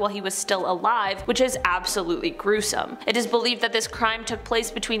shaft while he was still alive, which is absolutely gruesome. It is believed that this crime took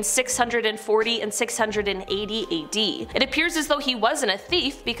place between 640 and 680 AD. It appears as though he wasn't a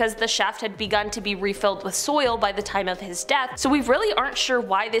thief because the shaft had begun to be refilled with soil by the time of his death, so we really aren't sure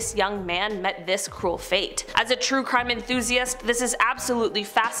why this young man met this cruel fate. As a true crime enthusiast, this is absolutely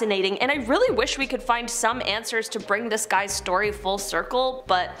fascinating, and I really wish we could find some answers to bring this guy's story full circle,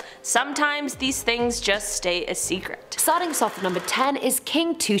 but sometimes these things just stay a secret. Starting us off at number 10 is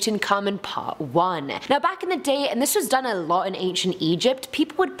King Tutankhamun Part 1. Now back in the day, and this was done a lot in ancient Egypt,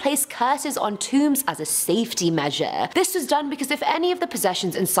 people would place curses on tombs as a safety measure. This was done because if any of the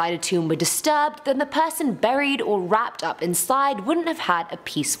possessions inside a tomb were disturbed, then the person buried or wrapped up inside wouldn't have had a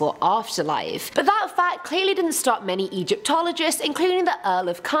peaceful afterlife. But that fact clearly didn't stop many Egyptologists, including the Earl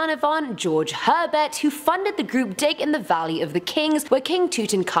of Carnarvon, George Herbert, who funded the group dig in the Valley of the Kings where King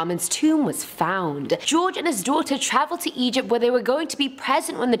Tutankhamun's tomb was found. George and his daughter traveled to Egypt where they were going to be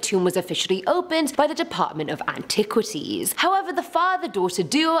present when the tomb was officially opened by the Department of Antiquities. However, the father-daughter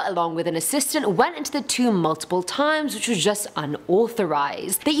duo, along with an assistant, went into the tomb multiple times, which was just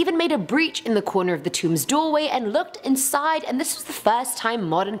unauthorized. They even made a breach in the corner of the tomb's doorway and looked inside, and this was the first time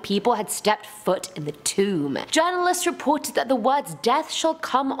modern people had stepped foot in the tomb. Journalists reported that the words "death shall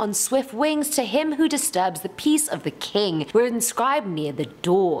come on swift wings to him who disturbs the peace of the king" were inscribed near the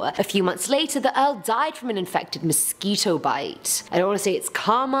door. A few months later, the Earl died from an infected mosquito bite. I don't want to say it's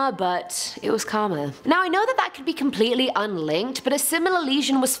karma, but it was karma. Now I know that could be completely unlinked, but a similar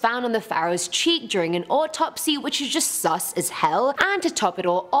lesion was found on the pharaoh's cheek during an autopsy, which is just sus as hell. And to top it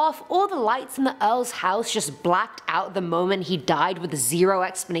all off, all the lights in the Earl's house just blacked out the moment he died with zero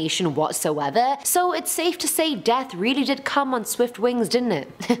explanation whatsoever. So it's safe to say death really did come on swift wings, didn't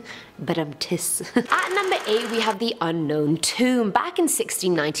it? But tis. At number 8 we have the Unknown Tomb. Back in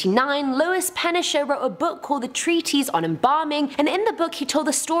 1699, Louis Pennecher wrote a book called The Treatise on Embalming, and in the book he told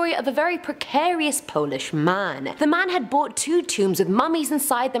the story of a very precarious Polish man. The man had bought 2 tombs with mummies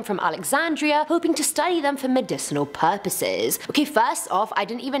inside them from Alexandria, hoping to study them for medicinal purposes. Okay, first off, I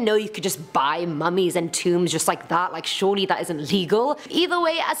didn't even know you could just buy mummies and tombs just like that, like surely that isn't legal. Either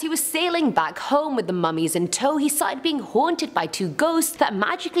way, as he was sailing back home with the mummies in tow, he started being haunted by 2 ghosts that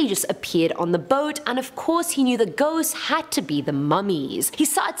magically just appeared on the boat, and of course he knew the ghosts had to be the mummies. He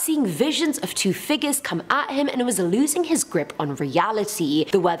started seeing visions of 2 figures come at him and was losing his grip on reality.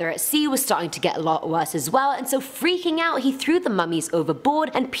 The weather at sea was starting to get a lot worse as well, and so freaking out he threw the mummies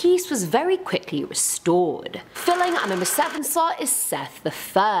overboard and peace was very quickly restored. Filling our number 7 slot is Seth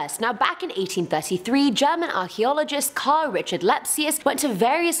I. Now back in 1833, German archaeologist Carl Richard Lepsius went to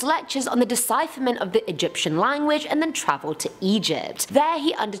various lectures on the decipherment of the Egyptian language and then travelled to Egypt. There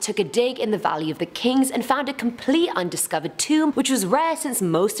he undertook a dig in the Valley of the Kings and found a complete undiscovered tomb, which was rare since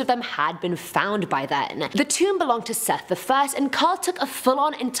most of them had been found by then. The tomb belonged to Seth I, and Carl took a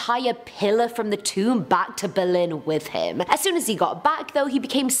full-on entire pillar from the tomb back to Berlin with him. As soon as he got back though, he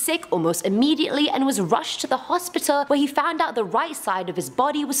became sick almost immediately and was rushed to the hospital, where he found out the right side of his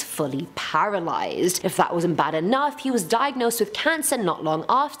body was fully paralyzed. If that wasn't bad enough, he was diagnosed with cancer not long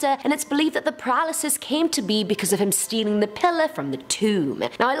after, and it's believed that the paralysis came to be because of him stealing the pillar from the tomb.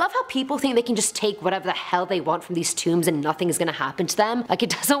 Now I love how people think they can just take whatever the hell they want from these tombs and nothing is gonna happen to them. Like, it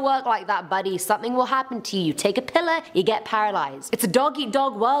doesn't work like that, buddy. Something will happen to you. You take a pillar, you get paralyzed. It's a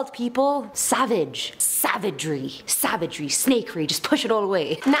dog-eat-dog world, people. Savage. Savagery. Savagery. Snakery. Just push it all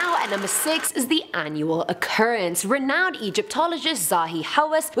away. Now at number 6 is the annual occurrence. Renowned Egyptologist Zahi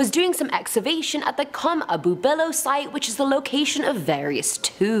Hawass was doing some excavation at the Kom Abu Billo site, which is the location of various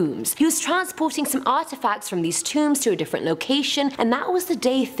tombs. He was transporting some artifacts from these tombs to a different location, and that was the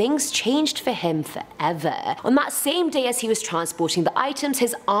day things changed for him forever. On that same day as he was transporting the items,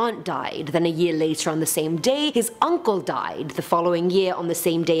 his aunt died. Then a year later on the same day, his uncle died. The following year on the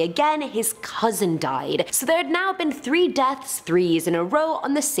same day again, his cousin died. So there had now been 3 deaths 3 years in a row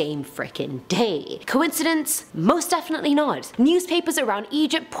on the same frickin' day. Coincidence? Most definitely not. Newspapers around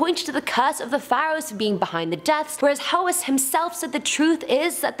Egypt pointed to the curse of the pharaohs for being behind the deaths, whereas Hawass himself said the truth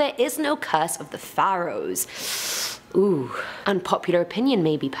is that there is no curse of the pharaohs. Ooh, unpopular opinion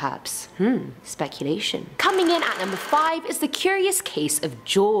maybe perhaps. Speculation. Coming in at number 5 is the curious case of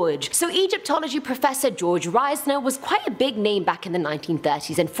George. So Egyptology professor George Reisner was quite a big name back in the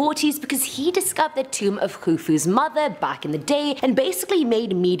 1930s and 40s because he discovered the tomb of Khufu's mother back in the day and basically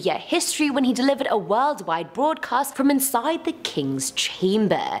made media history when he delivered a worldwide broadcast from inside the king's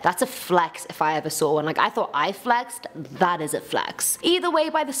chamber. That's a flex if I ever saw one. Like, I thought I flexed, that is a flex. Either way,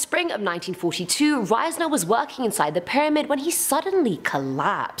 by the spring of 1942, Reisner was working inside the pyramid when he suddenly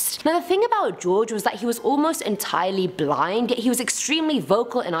collapsed. Now the thing about George was that he was almost entirely blind, yet he was extremely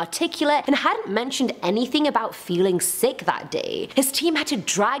vocal and articulate and hadn't mentioned anything about feeling sick that day. His team had to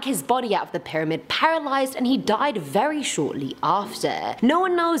drag his body out of the pyramid paralyzed, and he died very shortly after. No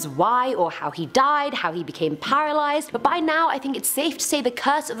one knows why or how he died, how he became paralyzed, but by now I think it's safe to say the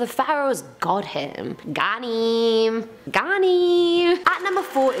curse of the pharaohs got him. Got him. Got him. At number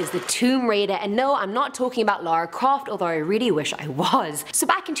 4 is the Tomb Raider, and no, I'm not talking about Lara Croft craft, although I really wish I was. So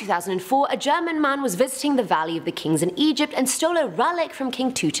back in 2004, a German man was visiting the Valley of the Kings in Egypt and stole a relic from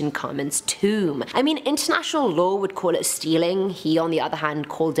King Tutankhamun's tomb. I mean, international law would call it stealing. He, on the other hand,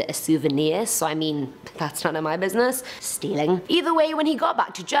 called it a souvenir, so I mean, that's none of my business. Stealing. Either way, when he got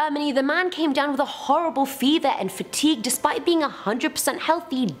back to Germany, the man came down with a horrible fever and fatigue despite being 100%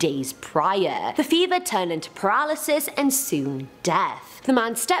 healthy days prior. The fever turned into paralysis and soon death. The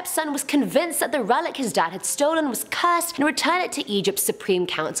man's stepson was convinced that the relic his dad had stolen was cursed and returned it to Egypt's Supreme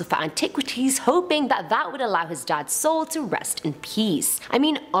Council for Antiquities, hoping that that would allow his dad's soul to rest in peace. I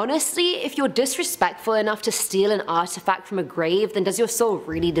mean, honestly, if you're disrespectful enough to steal an artifact from a grave, then does your soul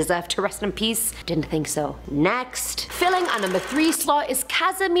really deserve to rest in peace? Didn't think so. Next. Filling our number 3 slot is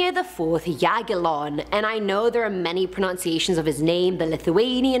Casimir IV Jagiellon, and I know there are many pronunciations of his name, the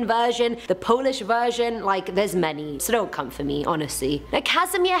Lithuanian version, the Polish version, like there's many, so don't come for me, honestly. Now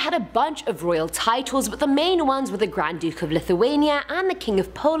Casimir had a bunch of royal titles, but the main ones were the Grand Duke of Lithuania and the King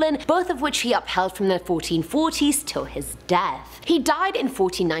of Poland, both of which he upheld from the 1440s till his death. He died in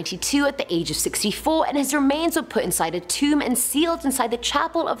 1492 at the age of 64, and his remains were put inside a tomb and sealed inside the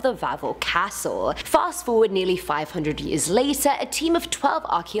chapel of the Wawel Castle. Fast forward nearly 500 years later, a team of 12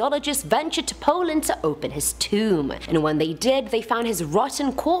 archaeologists ventured to Poland to open his tomb, and when they did, they found his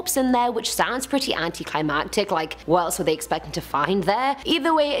rotten corpse in there, which sounds pretty anticlimactic, like what else were they expecting to find there?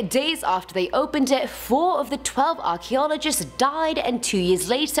 Either way, days after they opened it, 4 of the 12 archaeologists died, and 2 years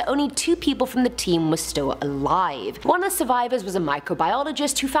later only 2 people from the team were still alive. One of the survivors was a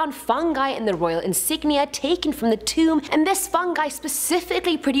microbiologist who found fungi in the royal insignia taken from the tomb, and this fungi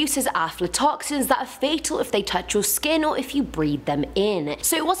specifically produces aflatoxins that are fatal if they touch your skin or if you breathe them in.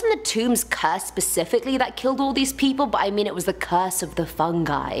 So it wasn't the tomb's curse specifically that killed all these people, but I mean it was the curse of the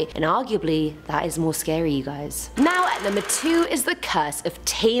fungi, and arguably that is more scary, you guys. Now at number 2 is the curse of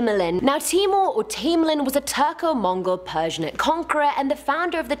Tamerlane. Now Timur or Tamerlane was a Turco-Mongol Persianate conqueror and the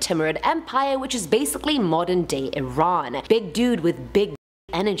founder of the Timurid Empire, which is basically modern day Iran. Big dude with big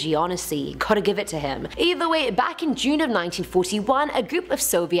energy, honestly, gotta give it to him. Either way, back in June of 1941, a group of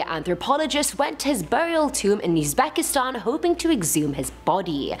Soviet anthropologists went to his burial tomb in Uzbekistan hoping to exhume his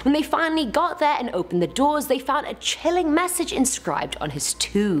body. When they finally got there and opened the doors, they found a chilling message inscribed on his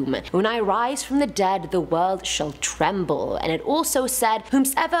tomb. "When I rise from the dead, the world shall tremble." And it also said,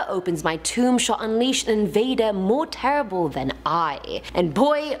 "Whomsoever opens my tomb shall unleash an invader more terrible than I." And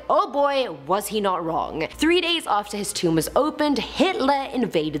boy, oh boy, was he not wrong. 3 days after his tomb was opened, Hitler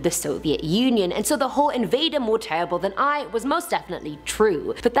invaded the Soviet Union, and so the whole invader more terrible than I was most definitely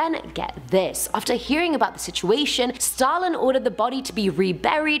true. But then get this, after hearing about the situation, Stalin ordered the body to be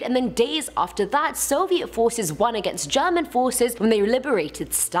reburied, and then days after that, Soviet forces won against German forces when they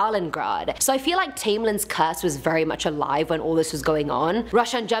liberated Stalingrad. So I feel like Tamerlane's curse was very much alive when all this was going on.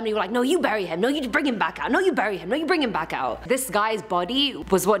 Russia and Germany were like, no, you bury him, no, you bring him back out, no, you bury him, no, you bring him back out. This guy's body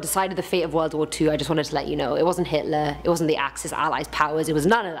was what decided the fate of World War II, I just wanted to let you know. It wasn't Hitler, it wasn't the Axis Allies powers, it was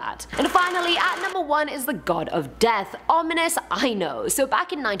none of that. And finally, at number 1 is the god of death. Ominous, I know. So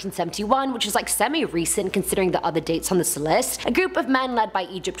back in 1971, which is like semi-recent considering the other dates on this list, a group of men led by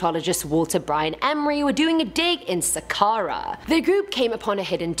Egyptologist Walter Bryan Emery were doing a dig in Saqqara. The group came upon a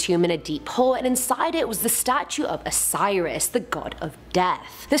hidden tomb in a deep hole, and inside it was the statue of Osiris, the god of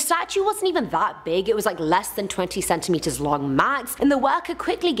death. The statue wasn't even that big, it was like less than 20 centimeters long max, and the worker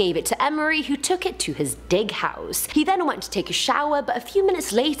quickly gave it to Emery, who took it to his dig house. He then went to take a shower, but a few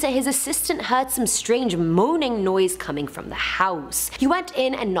minutes later his assistant heard some strange moaning noise coming from the house. He went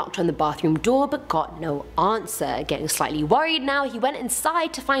in and knocked on the bathroom door but got no answer. Getting slightly worried now, he went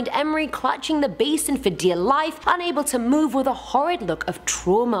inside to find Emery clutching the basin for dear life, unable to move with a horrid look of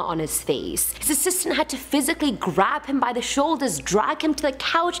trauma on his face. His assistant had to physically grab him by the shoulders, drag him to the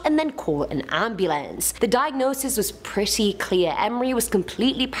couch, and then call an ambulance. The diagnosis was pretty clear. Emery was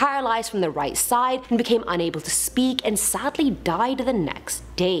completely paralyzed from the right side and became unable to speak, and sadly died the next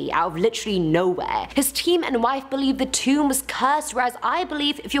day out of literally nowhere. His team and wife believe the tomb was cursed, whereas I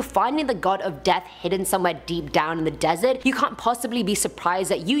believe if you're finding the god of death hidden somewhere deep down in the desert, you can't possibly be surprised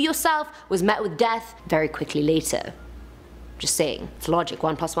that you yourself was met with death very quickly later. Just saying, it's logic.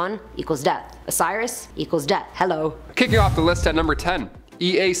 1 + 1 = death. Osiris equals death. Hello. Kicking off the list at number 10.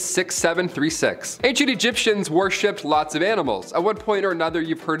 EA6736. Ancient Egyptians worshipped lots of animals. At one point or another,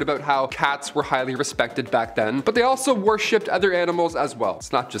 you've heard about how cats were highly respected back then, but they also worshipped other animals as well.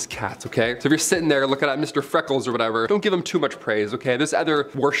 It's not just cats, okay? So if you're sitting there looking at Mr. Freckles or whatever, don't give him too much praise, okay? There's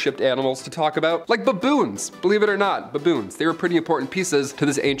other worshipped animals to talk about, like baboons. Believe it or not, baboons. They were pretty important pieces to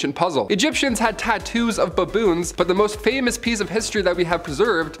this ancient puzzle. Egyptians had tattoos of baboons, but the most famous piece of history that we have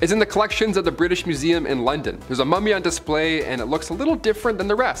preserved is in the collections of the British Museum in London. There's a mummy on display, and it looks a little different different than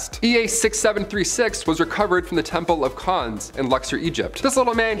the rest. EA6736 was recovered from the Temple of Khans in Luxor, Egypt. This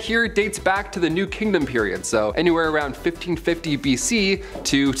little man here dates back to the New Kingdom period, so anywhere around 1550 BC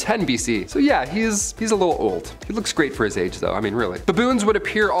to 10 BC. So yeah, he's a little old. He looks great for his age though, I mean really. Baboons would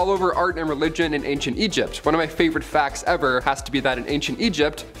appear all over art and religion in ancient Egypt. One of my favorite facts ever has to be that in ancient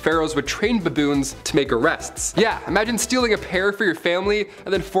Egypt, pharaohs would train baboons to make arrests. Yeah, imagine stealing a pair for your family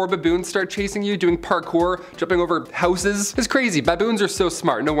and then 4 baboons start chasing you, doing parkour, jumping over houses. It's crazy. Baboons are so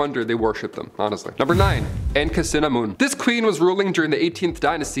smart. No wonder they worship them, honestly. Number 9. Ankhesenamun. This queen was ruling during the 18th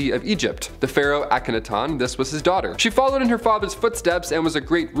dynasty of Egypt. The pharaoh Akhenaton, this was his daughter. She followed in her father's footsteps and was a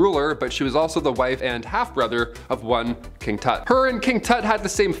great ruler, but she was also the wife and half-brother of one King Tut. Her and King Tut had the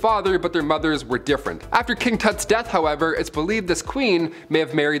same father, but their mothers were different. After King Tut's death, however, it's believed this queen may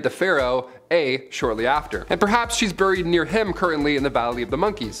have married the pharaoh shortly after. And perhaps she's buried near him currently in the Valley of the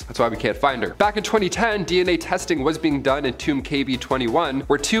Monkeys. That's why we can't find her. Back in 2010, DNA testing was being done in tomb KV21,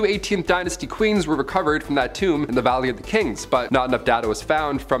 where 2 18th dynasty queens were recovered from that tomb in the Valley of the Kings, but not enough data was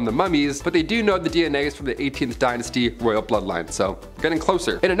found from the mummies, but they do know the DNA is from the 18th dynasty royal bloodline, so getting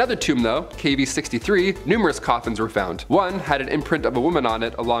closer. In another tomb though, KV63, numerous coffins were found. One had an imprint of a woman on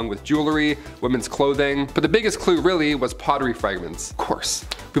it along with jewelry, women's clothing, but the biggest clue really was pottery fragments. Of course.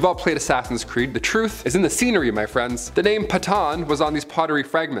 We've all played Assassin's Creed. The truth is in the scenery, my friends. The name Patan was on these pottery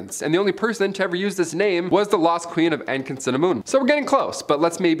fragments, and the only person to ever use this name was the lost queen of Ankhesenamun. So we're getting close, but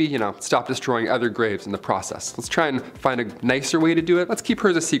let's maybe, stop destroying other graves in the process. Let's try and find a nicer way to do it. Let's keep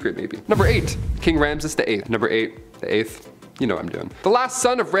hers a secret maybe. Number 8, King Ramses VIII. Number 8, the 8th. You know what I'm doing. The last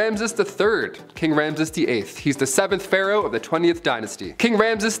son of Ramses III, King Ramses VIII. He's the 7th pharaoh of the 20th dynasty. King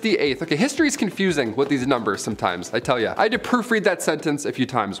Ramses VIII. Okay, history is confusing with these numbers sometimes, I tell ya. I had to proofread that sentence a few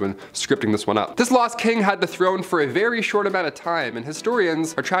times when scripting this one up. This lost king had the throne for a very short amount of time, and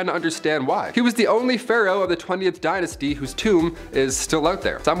historians are trying to understand why. He was the only pharaoh of the 20th dynasty whose tomb is still out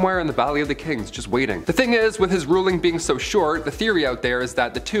there, somewhere in the Valley of the Kings, just waiting. The thing is, with his ruling being so short, the theory out there is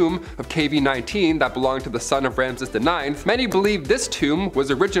that the tomb of KV19 that belonged to the son of Ramses IX, many believe this tomb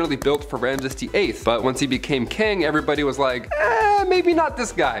was originally built for Ramses VIII, but once he became king, everybody was like, maybe not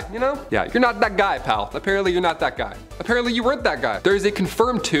this guy, Yeah, you're not that guy, pal. Apparently you're not that guy. Apparently you weren't that guy. There is a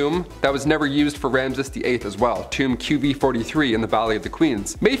confirmed tomb that was never used for Ramses VIII as well, tomb QV43 in the Valley of the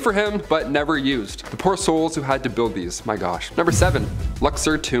Queens. Made for him, but never used. The poor souls who had to build these, my gosh. Number 7,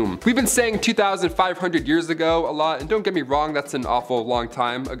 Luxor tomb. We've been saying 2,500 years ago a lot, and don't get me wrong, that's an awful long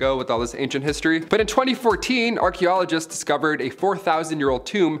time ago with all this ancient history. But in 2014, archaeologists discovered a 4,000-year-old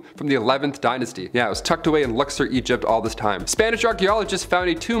tomb from the 11th dynasty. Yeah, it was tucked away in Luxor, Egypt all this time. Spanish archaeologists found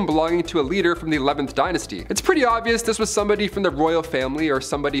a tomb belonging to a leader from the 11th dynasty. It's pretty obvious this was somebody from the royal family or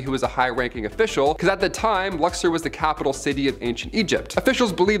somebody who was a high-ranking official, because at the time, Luxor was the capital city of ancient Egypt.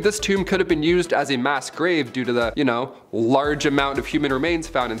 Officials believe this tomb could have been used as a mass grave due to the, large amount of human remains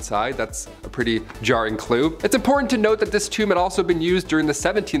found inside. That's a pretty jarring clue. It's important to note that this tomb had also been used during the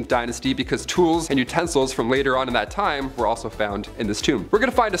 17th dynasty because tools and utensils from later on in that time were also found in this tomb. We're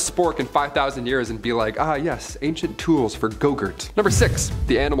gonna find a spork in 5,000 years and be like, ah yes, ancient tools for Gogurt. Number 6,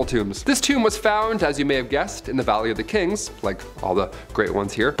 the animal tombs. This tomb was found, as you may have guessed, in the Valley of the Kings, like all the great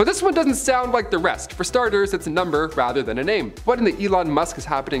ones here. But this one doesn't sound like the rest. For starters, it's a number rather than a name. What in the Elon Musk is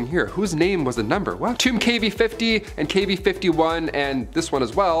happening here? Whose name was a number? What? Tomb KV50 and KV51 and this one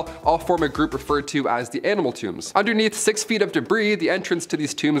as well all form a group referred to as the animal tombs. Underneath 6 feet of debris, the entrance to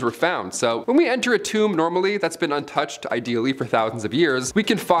these tombs were found. So when we enter a tomb normally that's been untouched, ideally for thousands of years, we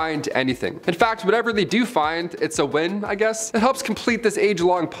can find anything. In fact, whatever they do find, it's a win, I guess. It helps complete this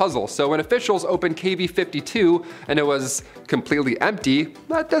age-long puzzle. So when officials opened KV52 and it was completely empty,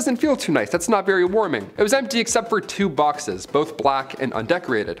 that doesn't feel too nice. That's not very warming. It was empty except for 2 boxes, both black and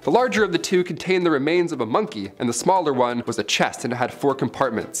undecorated. The larger of the 2 contained the remains of a monkey, and the smaller one was a chest and it had 4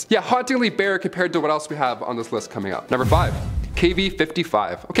 compartments. Yeah, hauntingly bare compared to what else we have on this list coming up. Number 5.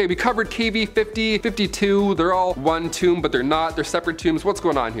 KV55. Okay, we covered KV50, 52, they're all one tomb, but they're not, they're separate tombs. What's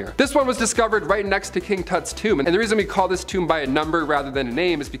going on here? This one was discovered right next to King Tut's tomb, and the reason we call this tomb by a number rather than a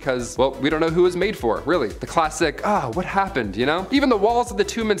name is because, well, we don't know who it was made for, really. The classic, what happened, Even the walls of the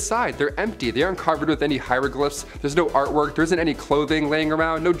tomb inside, they're empty. They aren't covered with any hieroglyphs, there's no artwork, there isn't any clothing laying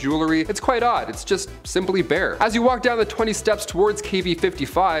around, no jewelry. It's quite odd, it's just simply bare. As you walk down the 20 steps towards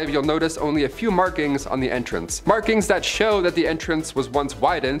KV55, you'll notice only a few markings on the entrance. Markings that show that the entrance was once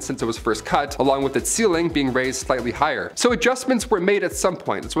widened since it was first cut, along with its ceiling being raised slightly higher. So adjustments were made at some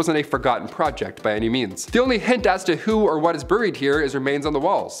point. This wasn't a forgotten project by any means. The only hint as to who or what is buried here is remains on the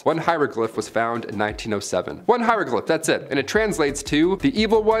walls. One hieroglyph was found in 1907. One hieroglyph, that's it. And it translates to, "The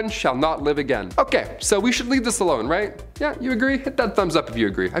evil one shall not live again." Okay, so we should leave this alone, right? Yeah, you agree? Hit that thumbs up if you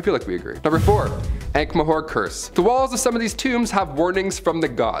agree. I feel like we agree. Number 4. Ankh-Mahor Curse. The walls of some of these tombs have warnings from the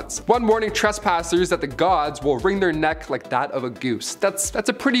gods. One warning trespassers that the gods will wring their neck like that of a goose. That's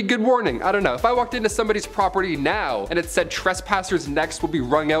a pretty good warning. I don't know. If I walked into somebody's property now and it said trespassers' necks will be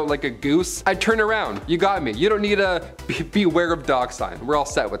wrung out like a goose, I'd turn around. You got me. You don't need a beware of dog sign. We're all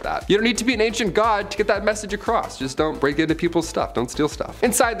set with that. You don't need to be an ancient god to get that message across. Just don't break into people's stuff. Don't steal stuff.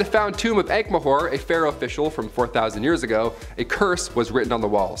 Inside the found tomb of Ankh-Mahor, a pharaoh official from 4,000 years ago, a curse was written on the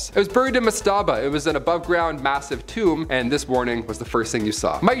walls. It was buried in mastaba. It was an above ground massive tomb, and this warning was the first thing you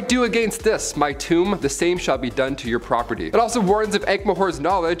saw. Might do against this, my tomb, the same shall be done to your property. It also warns of Ankh-Mahor's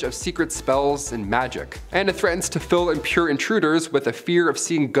knowledge of secret spells and magic, and it threatens to fill impure intruders with a fear of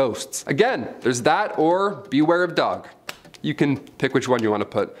seeing ghosts. Again, there's that or beware of dog. You can pick which one you want to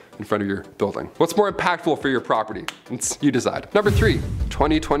put in front of your building. What's more impactful for your property? You decide. Number 3,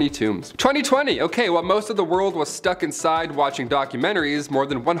 2020 tombs. 2020, okay, while most of the world was stuck inside watching documentaries, more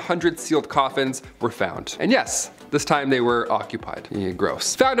than 100 sealed coffins were found. And yes, this time they were occupied.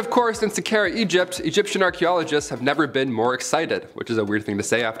 Gross. Found, of course, in Saqqara, Egypt, Egyptian archaeologists have never been more excited, which is a weird thing to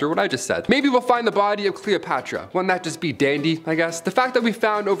say after what I just said. Maybe we'll find the body of Cleopatra. Wouldn't that just be dandy, I guess? The fact that we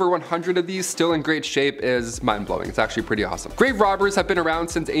found over 100 of these still in great shape is mind-blowing. It's actually pretty awesome. Grave robbers have been around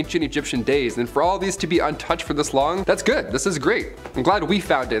since ancient Egyptian days, and for all these to be untouched for this long, that's good. This is great. I'm glad we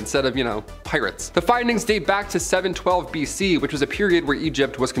found it instead of, pirates. The findings date back to 712 BC, which was a period where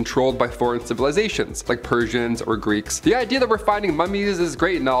Egypt was controlled by foreign civilizations, like Persians or Greeks. The idea that we're finding mummies is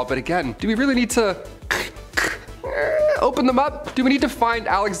great and all, but again, do we really need to open them up? Do we need to find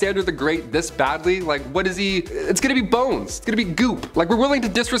Alexander the Great this badly? Like, what is he? It's gonna be bones. It's gonna be goop. Like, we're willing to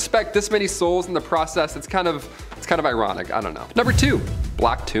disrespect this many souls in the process. It's kind of ironic. I don't know. Number 2,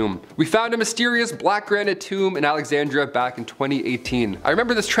 Black Tomb. We found a mysterious black granite tomb in Alexandria back in 2018. I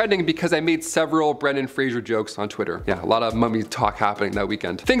remember this trending because I made several Brendan Fraser jokes on Twitter. Yeah, a lot of mummy talk happening that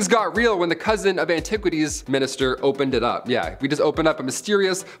weekend. Things got real when the cousin of antiquities minister opened it up. Yeah, we just opened up a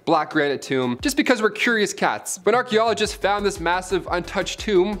mysterious black granite tomb just because we're curious cats. When archaeologists found this massive untouched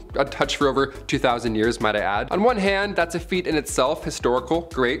tomb, untouched for over 2,000 years, might I add. On one hand, that's a feat in itself, historical,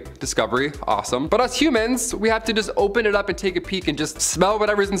 great, discovery, awesome. But us humans, we have to just open it up and take a peek and just smell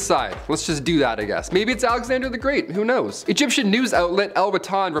whatever's inside. Let's just do that, I guess. Maybe it's Alexander the Great, who knows? Egyptian news outlet El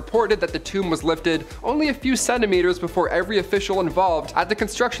Watan reported that the tomb was lifted only a few centimeters before every official involved at the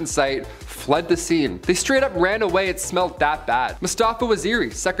construction site fled the scene. They straight up ran away, it smelled that bad. Mustafa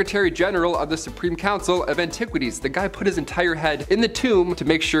Waziri, Secretary General of the Supreme Council of Antiquities, the guy put his entire head in the tomb to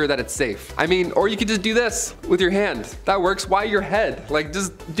make sure that it's safe. I mean, or you could just do this with your hand. That works. Why your head? Like,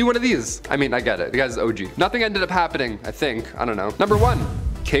 just do one of these. I mean, I get it. The guy's OG. Nothing ended up happening, I think. I don't know. Number 1,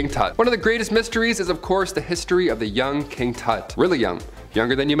 King Tut. One of the greatest mysteries is, of course, the history of the young King Tut. Really young.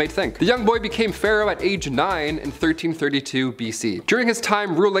 Younger than you might think. The young boy became pharaoh at age 9 in 1332 BC. During his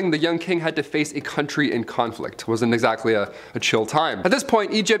time ruling, the young king had to face a country in conflict. It wasn't exactly a chill time. At this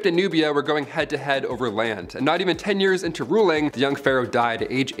point, Egypt and Nubia were going head to head over land, and not even 10 years into ruling, the young pharaoh died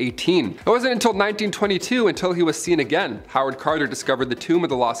at age 18. It wasn't until 1922 until he was seen again. Howard Carter discovered the tomb of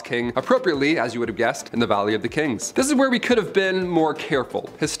the lost king, appropriately, as you would have guessed, in the Valley of the Kings. This is where we could have been more careful,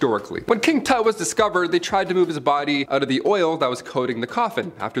 historically. When King Tut was discovered, they tried to move his body out of the oil that was coating the coffin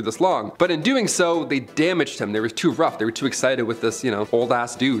after this long. But in doing so, they damaged him. They were too rough. They were too excited with this, old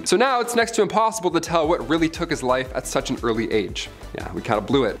ass dude. So now it's next to impossible to tell what really took his life at such an early age. Yeah, we kind of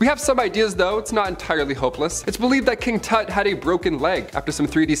blew it. We have some ideas though. It's not entirely hopeless. It's believed that King Tut had a broken leg. After some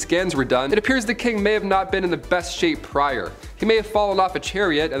 3D scans were done, it appears the king may have not been in the best shape prior. He may have fallen off a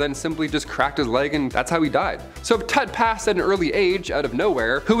chariot and then simply just cracked his leg, and that's how he died. So if Tut passed at an early age out of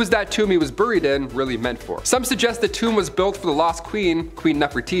nowhere, who was that tomb he was buried in really meant for? Some suggest the tomb was built for the lost queen, Queen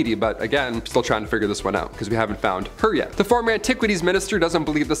Nefertiti, but again, still trying to figure this one out because we haven't found her yet. The former antiquities minister doesn't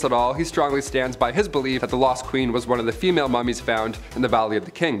believe this at all. He strongly stands by his belief that the lost queen was one of the female mummies found in the Valley of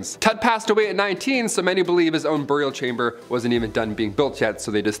the Kings. Tut passed away at 19, so many believe his own burial chamber wasn't even done being built yet, so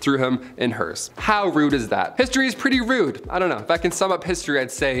they just threw him in hers. How rude is that? History is pretty rude. I don't know. If I can sum up history,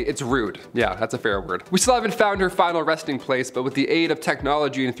 I'd say it's rude. Yeah, that's a fair word. We still haven't found her final resting place, but with the aid of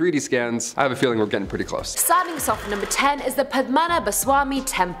technology and 3D scans, I have a feeling we're getting pretty close. Starting us off at number 10 is the Padmanabhaswamy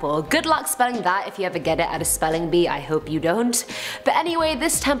Temple. Good luck spelling that if you ever get it at a spelling bee. I hope you don't. But anyway,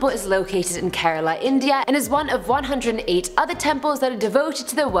 this temple is located in Kerala, India, and is one of 108 other temples that are devoted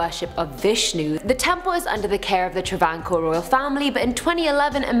to the worship of Vishnu. The temple is under the care of the Travancore royal family, but in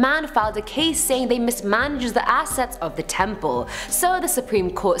 2011 a man filed a case saying they mismanaged the assets of the temple. temple. So the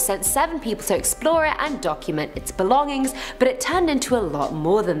Supreme Court sent 7 people to explore it and document its belongings, but it turned into a lot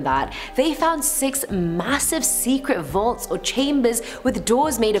more than that. They found 6 massive secret vaults or chambers with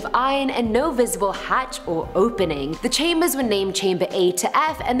doors made of iron and no visible hatch or opening. The chambers were named Chamber A to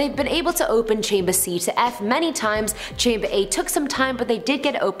F, and they've been able to open Chamber C to F many times. Chamber A took some time, but they did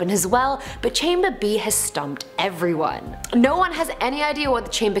get open as well, but Chamber B has stumped everyone. No one has any idea what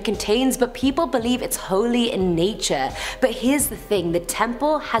the chamber contains, but people believe it's holy in nature. But here's the thing, the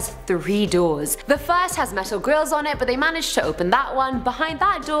temple has 3 doors. The first has metal grills on it, but they managed to open that one. Behind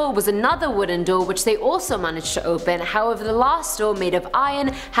that door was another wooden door which they also managed to open. However, the last door, made of iron,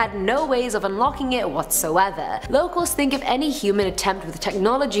 had no ways of unlocking it whatsoever. Locals think if any human attempt with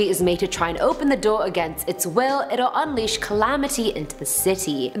technology is made to try and open the door against its will, it'll unleash calamity into the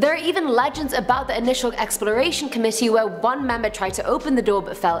city. There are even legends about the initial exploration committee where one member tried to open the door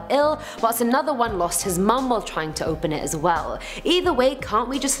but fell ill, whilst another one lost his mum while trying to open it as well. Either way, can't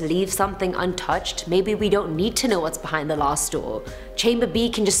we just leave something untouched? Maybe we don't need to know what's behind the last door. Chamber B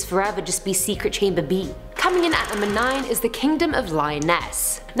can just forever just be secret Chamber B. Coming in at number 9 is the Kingdom of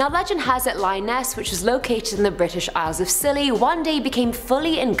Lyonesse. Now legend has it Lyonesse, which was located in the British Isles of Scilly, one day became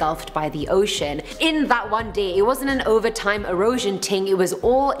fully engulfed by the ocean. In that one day, it wasn't an overtime erosion thing, it was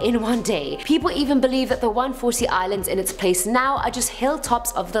all in one day. People even believe that the 140 islands in its place now are just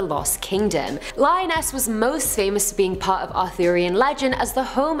hilltops of the Lost Kingdom. Lyonesse was most famous for being part of Arthurian legend as the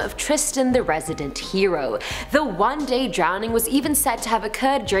home of Tristan, the resident hero. The one-day drowning was even said to have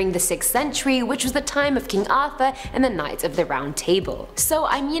occurred during the 6th century, which was the time of King Arthur and the Knights of the Round Table. So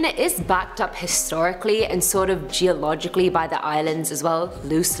I mean, it is backed up historically and sort of geologically by the islands as well,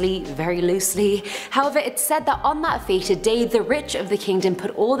 loosely, very loosely. However, it's said that on that fated day, the rich of the kingdom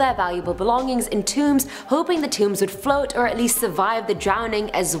put all their valuable belongings in tombs, hoping the tombs would float or at least survive the drowning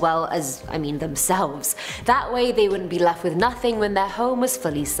as well as, themselves. That way they wouldn't be left with nothing when their home was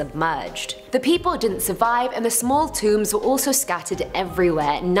fully submerged. The people didn't survive, and the small tombs were also scattered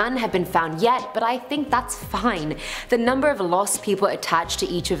everywhere. None have been found yet, but I think that's fine. The number of lost people attached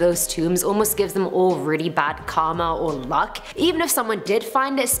to each of those tombs almost gives them all really bad karma or luck. Even if someone did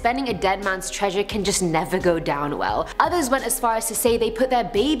find it, spending a dead man's treasure can just never go down well. Others went as far as to say they put their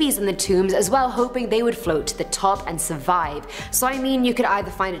babies in the tombs as well, hoping they would float to the top and survive. So I mean, you could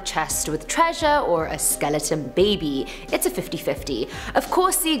either find a chest with treasure or a skeleton baby. It's a 50-50. Of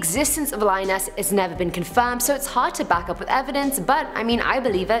course, the existence of Lyonesse has never been confirmed, so it's hard to back up with evidence, but I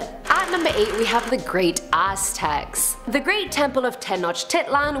believe it. At number 8 we have the Great Aztecs. The Great Temple of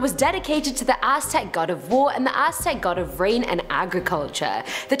Tenochtitlan was dedicated to the Aztec god of war and the Aztec god of rain and agriculture.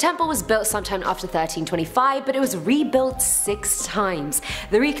 The temple was built sometime after 1325, but it was rebuilt 6 times.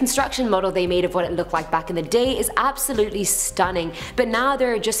 The reconstruction model they made of what it looked like back in the day is absolutely stunning, but now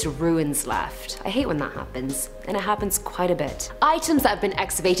there are just ruins left. I hate when that happens, and it happens quite a bit. Items that have been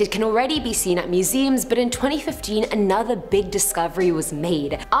excavated can already be seen at museums, but in 2015 another big discovery was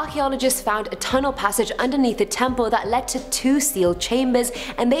made. Archaeologists found a tunnel passage underneath the temple that led to 2 sealed chambers,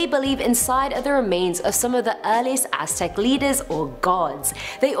 and they believe inside are the remains of some of the earliest Aztec leaders or gods.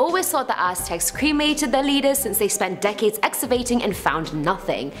 They always thought the Aztecs cremated their leaders since they spent decades excavating and found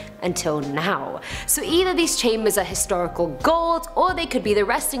nothing, until now. So either these chambers are historical gold, or they could be the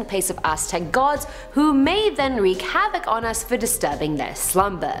resting place of Aztec gods who may then wreak havoc on us for disturbing their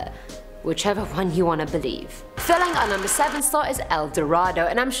slumber. Whichever one you want to believe. Filling our number 7 slot is El Dorado,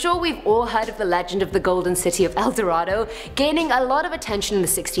 and I'm sure we've all heard of the legend of the golden city of El Dorado. Gaining a lot of attention in the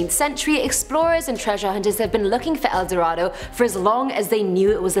 16th century, explorers and treasure hunters have been looking for El Dorado for as long as they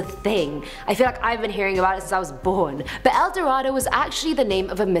knew it was a thing. I feel like I've been hearing about it since I was born. But El Dorado was actually the name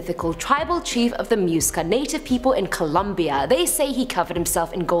of a mythical tribal chief of the Muisca native people in Colombia. They say he covered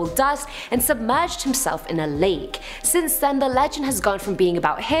himself in gold dust and submerged himself in a lake. Since then, the legend has gone from being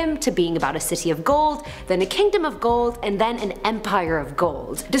about him to being about a city of gold, then a kingdom of gold, and then an empire of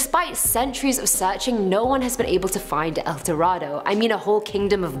gold. Despite centuries of searching, no one has been able to find El Dorado. A whole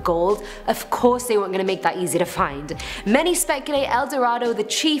kingdom of gold? Of course they weren't going to make that easy to find. Many speculate El Dorado, the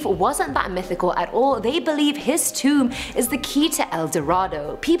chief, wasn't that mythical at all. They believe his tomb is the key to El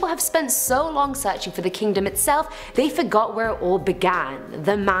Dorado. People have spent so long searching for the kingdom itself, they forgot where it all began.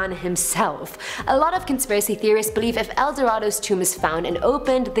 The man himself. A lot of conspiracy theorists believe if El Dorado's tomb is found and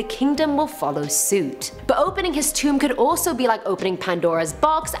opened, the kingdom will follow suit. But opening his tomb could also be like opening Pandora's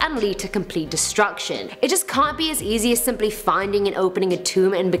box and lead to complete destruction. It just can't be as easy as simply finding and opening a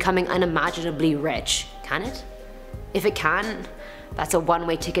tomb and becoming unimaginably rich, can it? If it can, That's a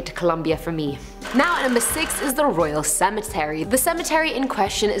one-way ticket to Colombia for me. Now at number 6 is the Royal Cemetery. The cemetery in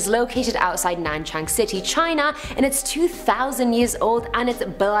question is located outside Nanchang City, China, and it's 2,000 years old and it's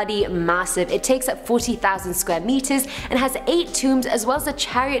bloody massive. It takes up 40,000 square meters and has 8 tombs as well as a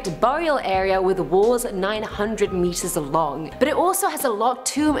chariot burial area with walls 900 meters long. But it also has a locked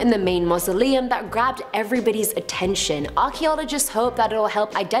tomb in the main mausoleum that grabbed everybody's attention. Archaeologists hope that it'll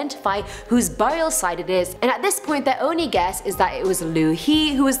help identify whose burial site it is, and at this point their only guess is that it was Liu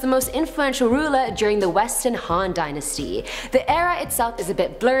He, who was the most influential ruler during the Western Han Dynasty. The era itself is a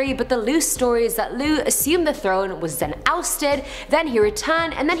bit blurry, but the loose story is that Liu assumed the throne, was then ousted, then he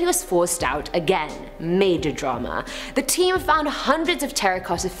returned, and then he was forced out again. Major drama. The team found hundreds of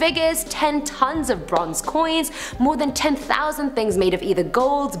terracotta figures, 10 tons of bronze coins, more than 10,000 things made of either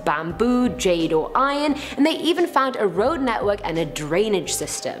gold, bamboo, jade or iron, and they even found a road network and a drainage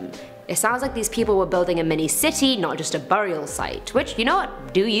system. It sounds like these people were building a mini city, not just a burial site, which, you know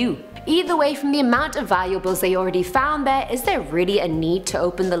what, do you. Either way, from the amount of valuables they already found there, is there really a need to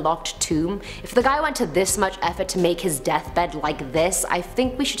open the locked tomb? If the guy went to this much effort to make his deathbed like this, I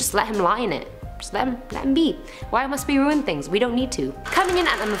think we should just let him lie in it. Just let him be. Why must we ruin things? We don't need to. Coming in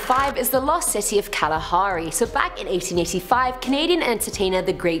at number 5 is the lost city of Kalahari. So back in 1885, Canadian entertainer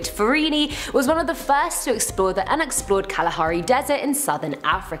the Great Farini was one of the first to explore the unexplored Kalahari Desert in southern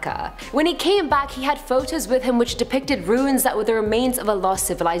Africa. When he came back, he had photos with him which depicted ruins that were the remains of a lost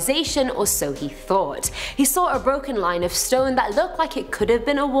civilization, or so he thought. He saw a broken line of stone that looked like it could have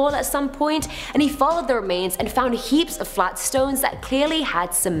been a wall at some point, and he followed the remains and found heaps of flat stones that clearly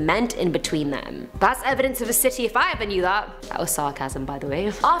had cement in between them. That's evidence of a city if I ever knew that. That was sarcasm, by the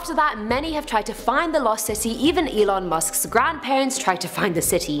way. After that, many have tried to find the lost city. Even Elon Musk's grandparents tried to find the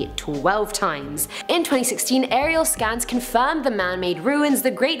city 12 times. In 2016, aerial scans confirmed the man-made ruins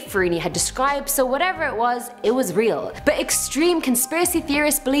the Great Farini had described, so whatever it was real. But extreme conspiracy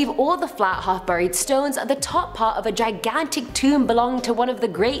theorists believe all the flat half-buried stones are the top part of a gigantic tomb belonging to one of the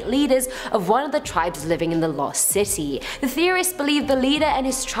great leaders of one of the tribes living in the lost city. The theorists believe the leader and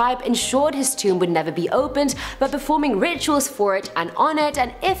his tribe ensured his tomb would never be opened by performing rituals for it and on it,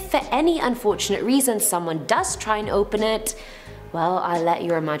 and if for any unfortunate reason someone does try and open it, well, I'll let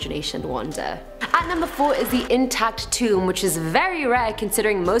your imagination wander. At number 4 is the intact tomb, which is very rare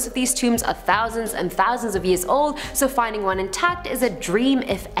considering most of these tombs are thousands and thousands of years old, so finding one intact is a dream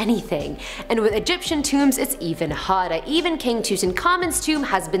if anything. And with Egyptian tombs it's even harder. Even King Tutankhamun's tomb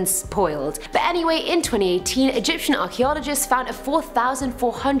has been spoiled. But anyway, in 2018, Egyptian archaeologists found a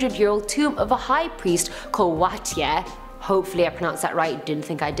 4,400-year-old tomb of a high priest called Watia. Hopefully I pronounced that right, didn't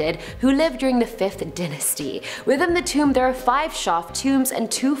think I did, who lived during the 5th dynasty. Within the tomb there are 5 shaft tombs and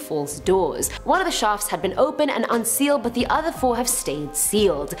 2 false doors. One of the shafts had been opened and unsealed, but the other 4 have stayed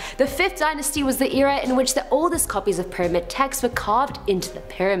sealed. The 5th dynasty was the era in which the oldest copies of pyramid texts were carved into the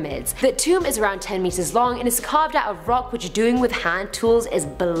pyramids. The tomb is around 10 meters long and is carved out of rock, which doing with hand tools is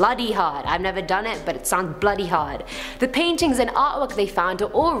bloody hard. I've never done it, but it sounds bloody hard. The paintings and artwork they found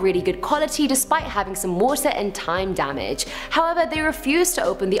are all really good quality despite having some water and time damage. However, they refused to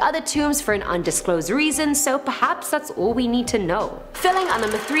open the other tombs for an undisclosed reason, so perhaps that's all we need to know. Filling our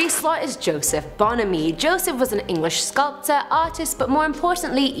number 3 slot is Joseph Bonamy. Joseph was an English sculptor, artist, but more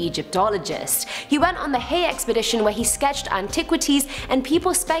importantly Egyptologist. He went on the Hay expedition where he sketched antiquities, and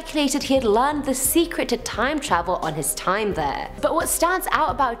people speculated he had learned the secret to time travel on his time there. But what stands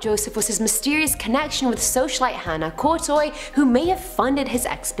out about Joseph was his mysterious connection with socialite Hannah Courtois, who may have funded his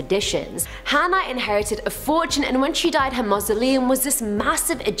expeditions. Hannah inherited a fortune, and when she died, her mausoleum was this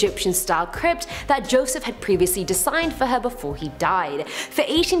massive Egyptian-style crypt that Joseph had previously designed for her before he died. For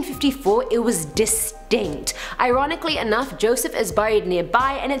 1854, it was distinct. Ironically enough, Joseph is buried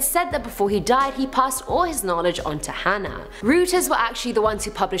nearby, and it's said that before he died, he passed all his knowledge on to Hannah. Reuters were actually the ones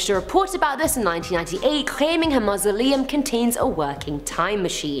who published a report about this in 1998, claiming her mausoleum contains a working time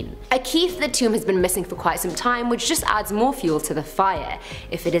machine. A key for the tomb has been missing for quite some time, which just adds more fuel to the fire.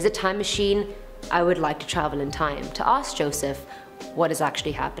 If it is a time machine, I would like to travel in time to ask Joseph what is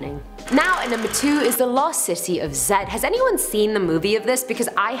actually happening. Now at number 2 is the lost city of Zed. Has anyone seen the movie of this? Because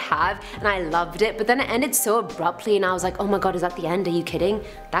I have, and I loved it, but then it ended so abruptly and I was like, oh my god, is that the end? Are you kidding?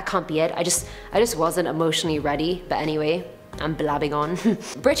 That can't be it. I just wasn't emotionally ready, but anyway. I'm blabbing on.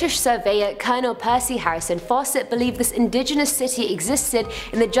 British surveyor Colonel Percy Harrison Fawcett believed this indigenous city existed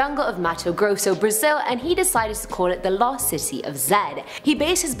in the jungle of Mato Grosso, Brazil, and he decided to call it the Lost City of Zed. He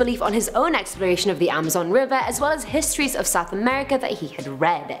based his belief on his own exploration of the Amazon River as well as histories of South America that he had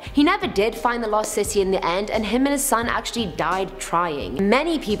read. He never did find the lost city in the end, and him and his son actually died trying.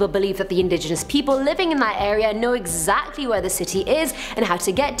 Many people believe that the indigenous people living in that area know exactly where the city is and how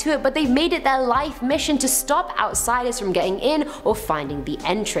to get to it, but they've made it their life mission to stop outsiders from getting in or finding the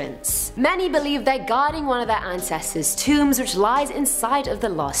entrance. Many believe they're guarding one of their ancestors' tombs, which lies inside of the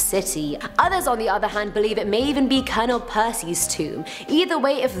lost city. Others, on the other hand, believe it may even be Colonel Percy's tomb. Either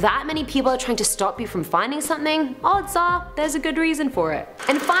way, if that many people are trying to stop you from finding something, odds are there's a good reason for it.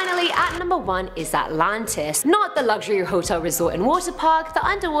 And finally, at number 1 is Atlantis. Not the luxury hotel resort and water park, the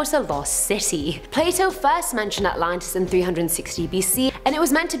underwater lost city. Plato first mentioned Atlantis in 360 BC, and it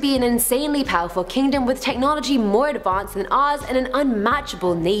was meant to be an insanely powerful kingdom with technology more advanced than ours and an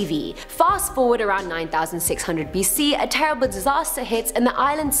unmatchable navy. Fast forward around 9600 BC, a terrible disaster hits and the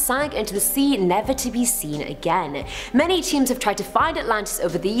island sank into the sea, never to be seen again. Many teams have tried to find Atlantis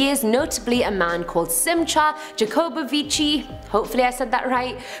over the years, notably a man called Simcha Jacobovici, hopefully I said that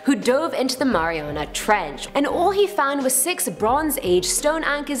right, who dove into the Mariana Trench. And all he found was 6 Bronze Age stone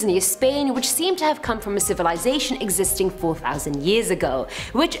anchors near Spain, which seemed to have come from a civilization existing 4,000 years ago,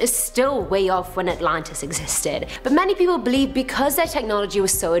 which is still way off when Atlantis existed. But many people believe because their technology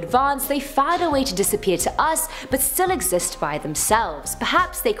was so advanced, they found a way to disappear to us but still exist by themselves.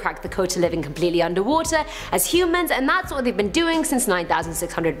 Perhaps they cracked the code to living completely underwater as humans, and that's what they've been doing since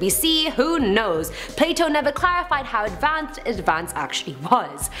 9600 BC, who knows? Plato never clarified how advanced actually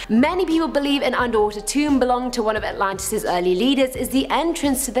was. Many people believe an underwater tomb belonging to one of Atlantis' early leaders is the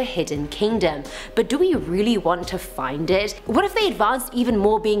entrance to the hidden kingdom. But do we really want to find it? What if they advanced even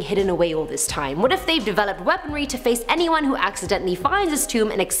more being hidden away all this time? What if they've developed weaponry to face anyone who accidentally finds this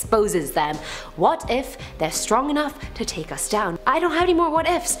tomb and exposes them? What if they're strong enough to take us down? I don't have any more what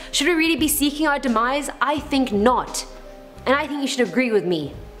ifs. Should we really be seeking our demise? I think not. And I think you should agree with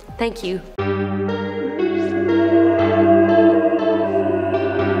me. Thank you.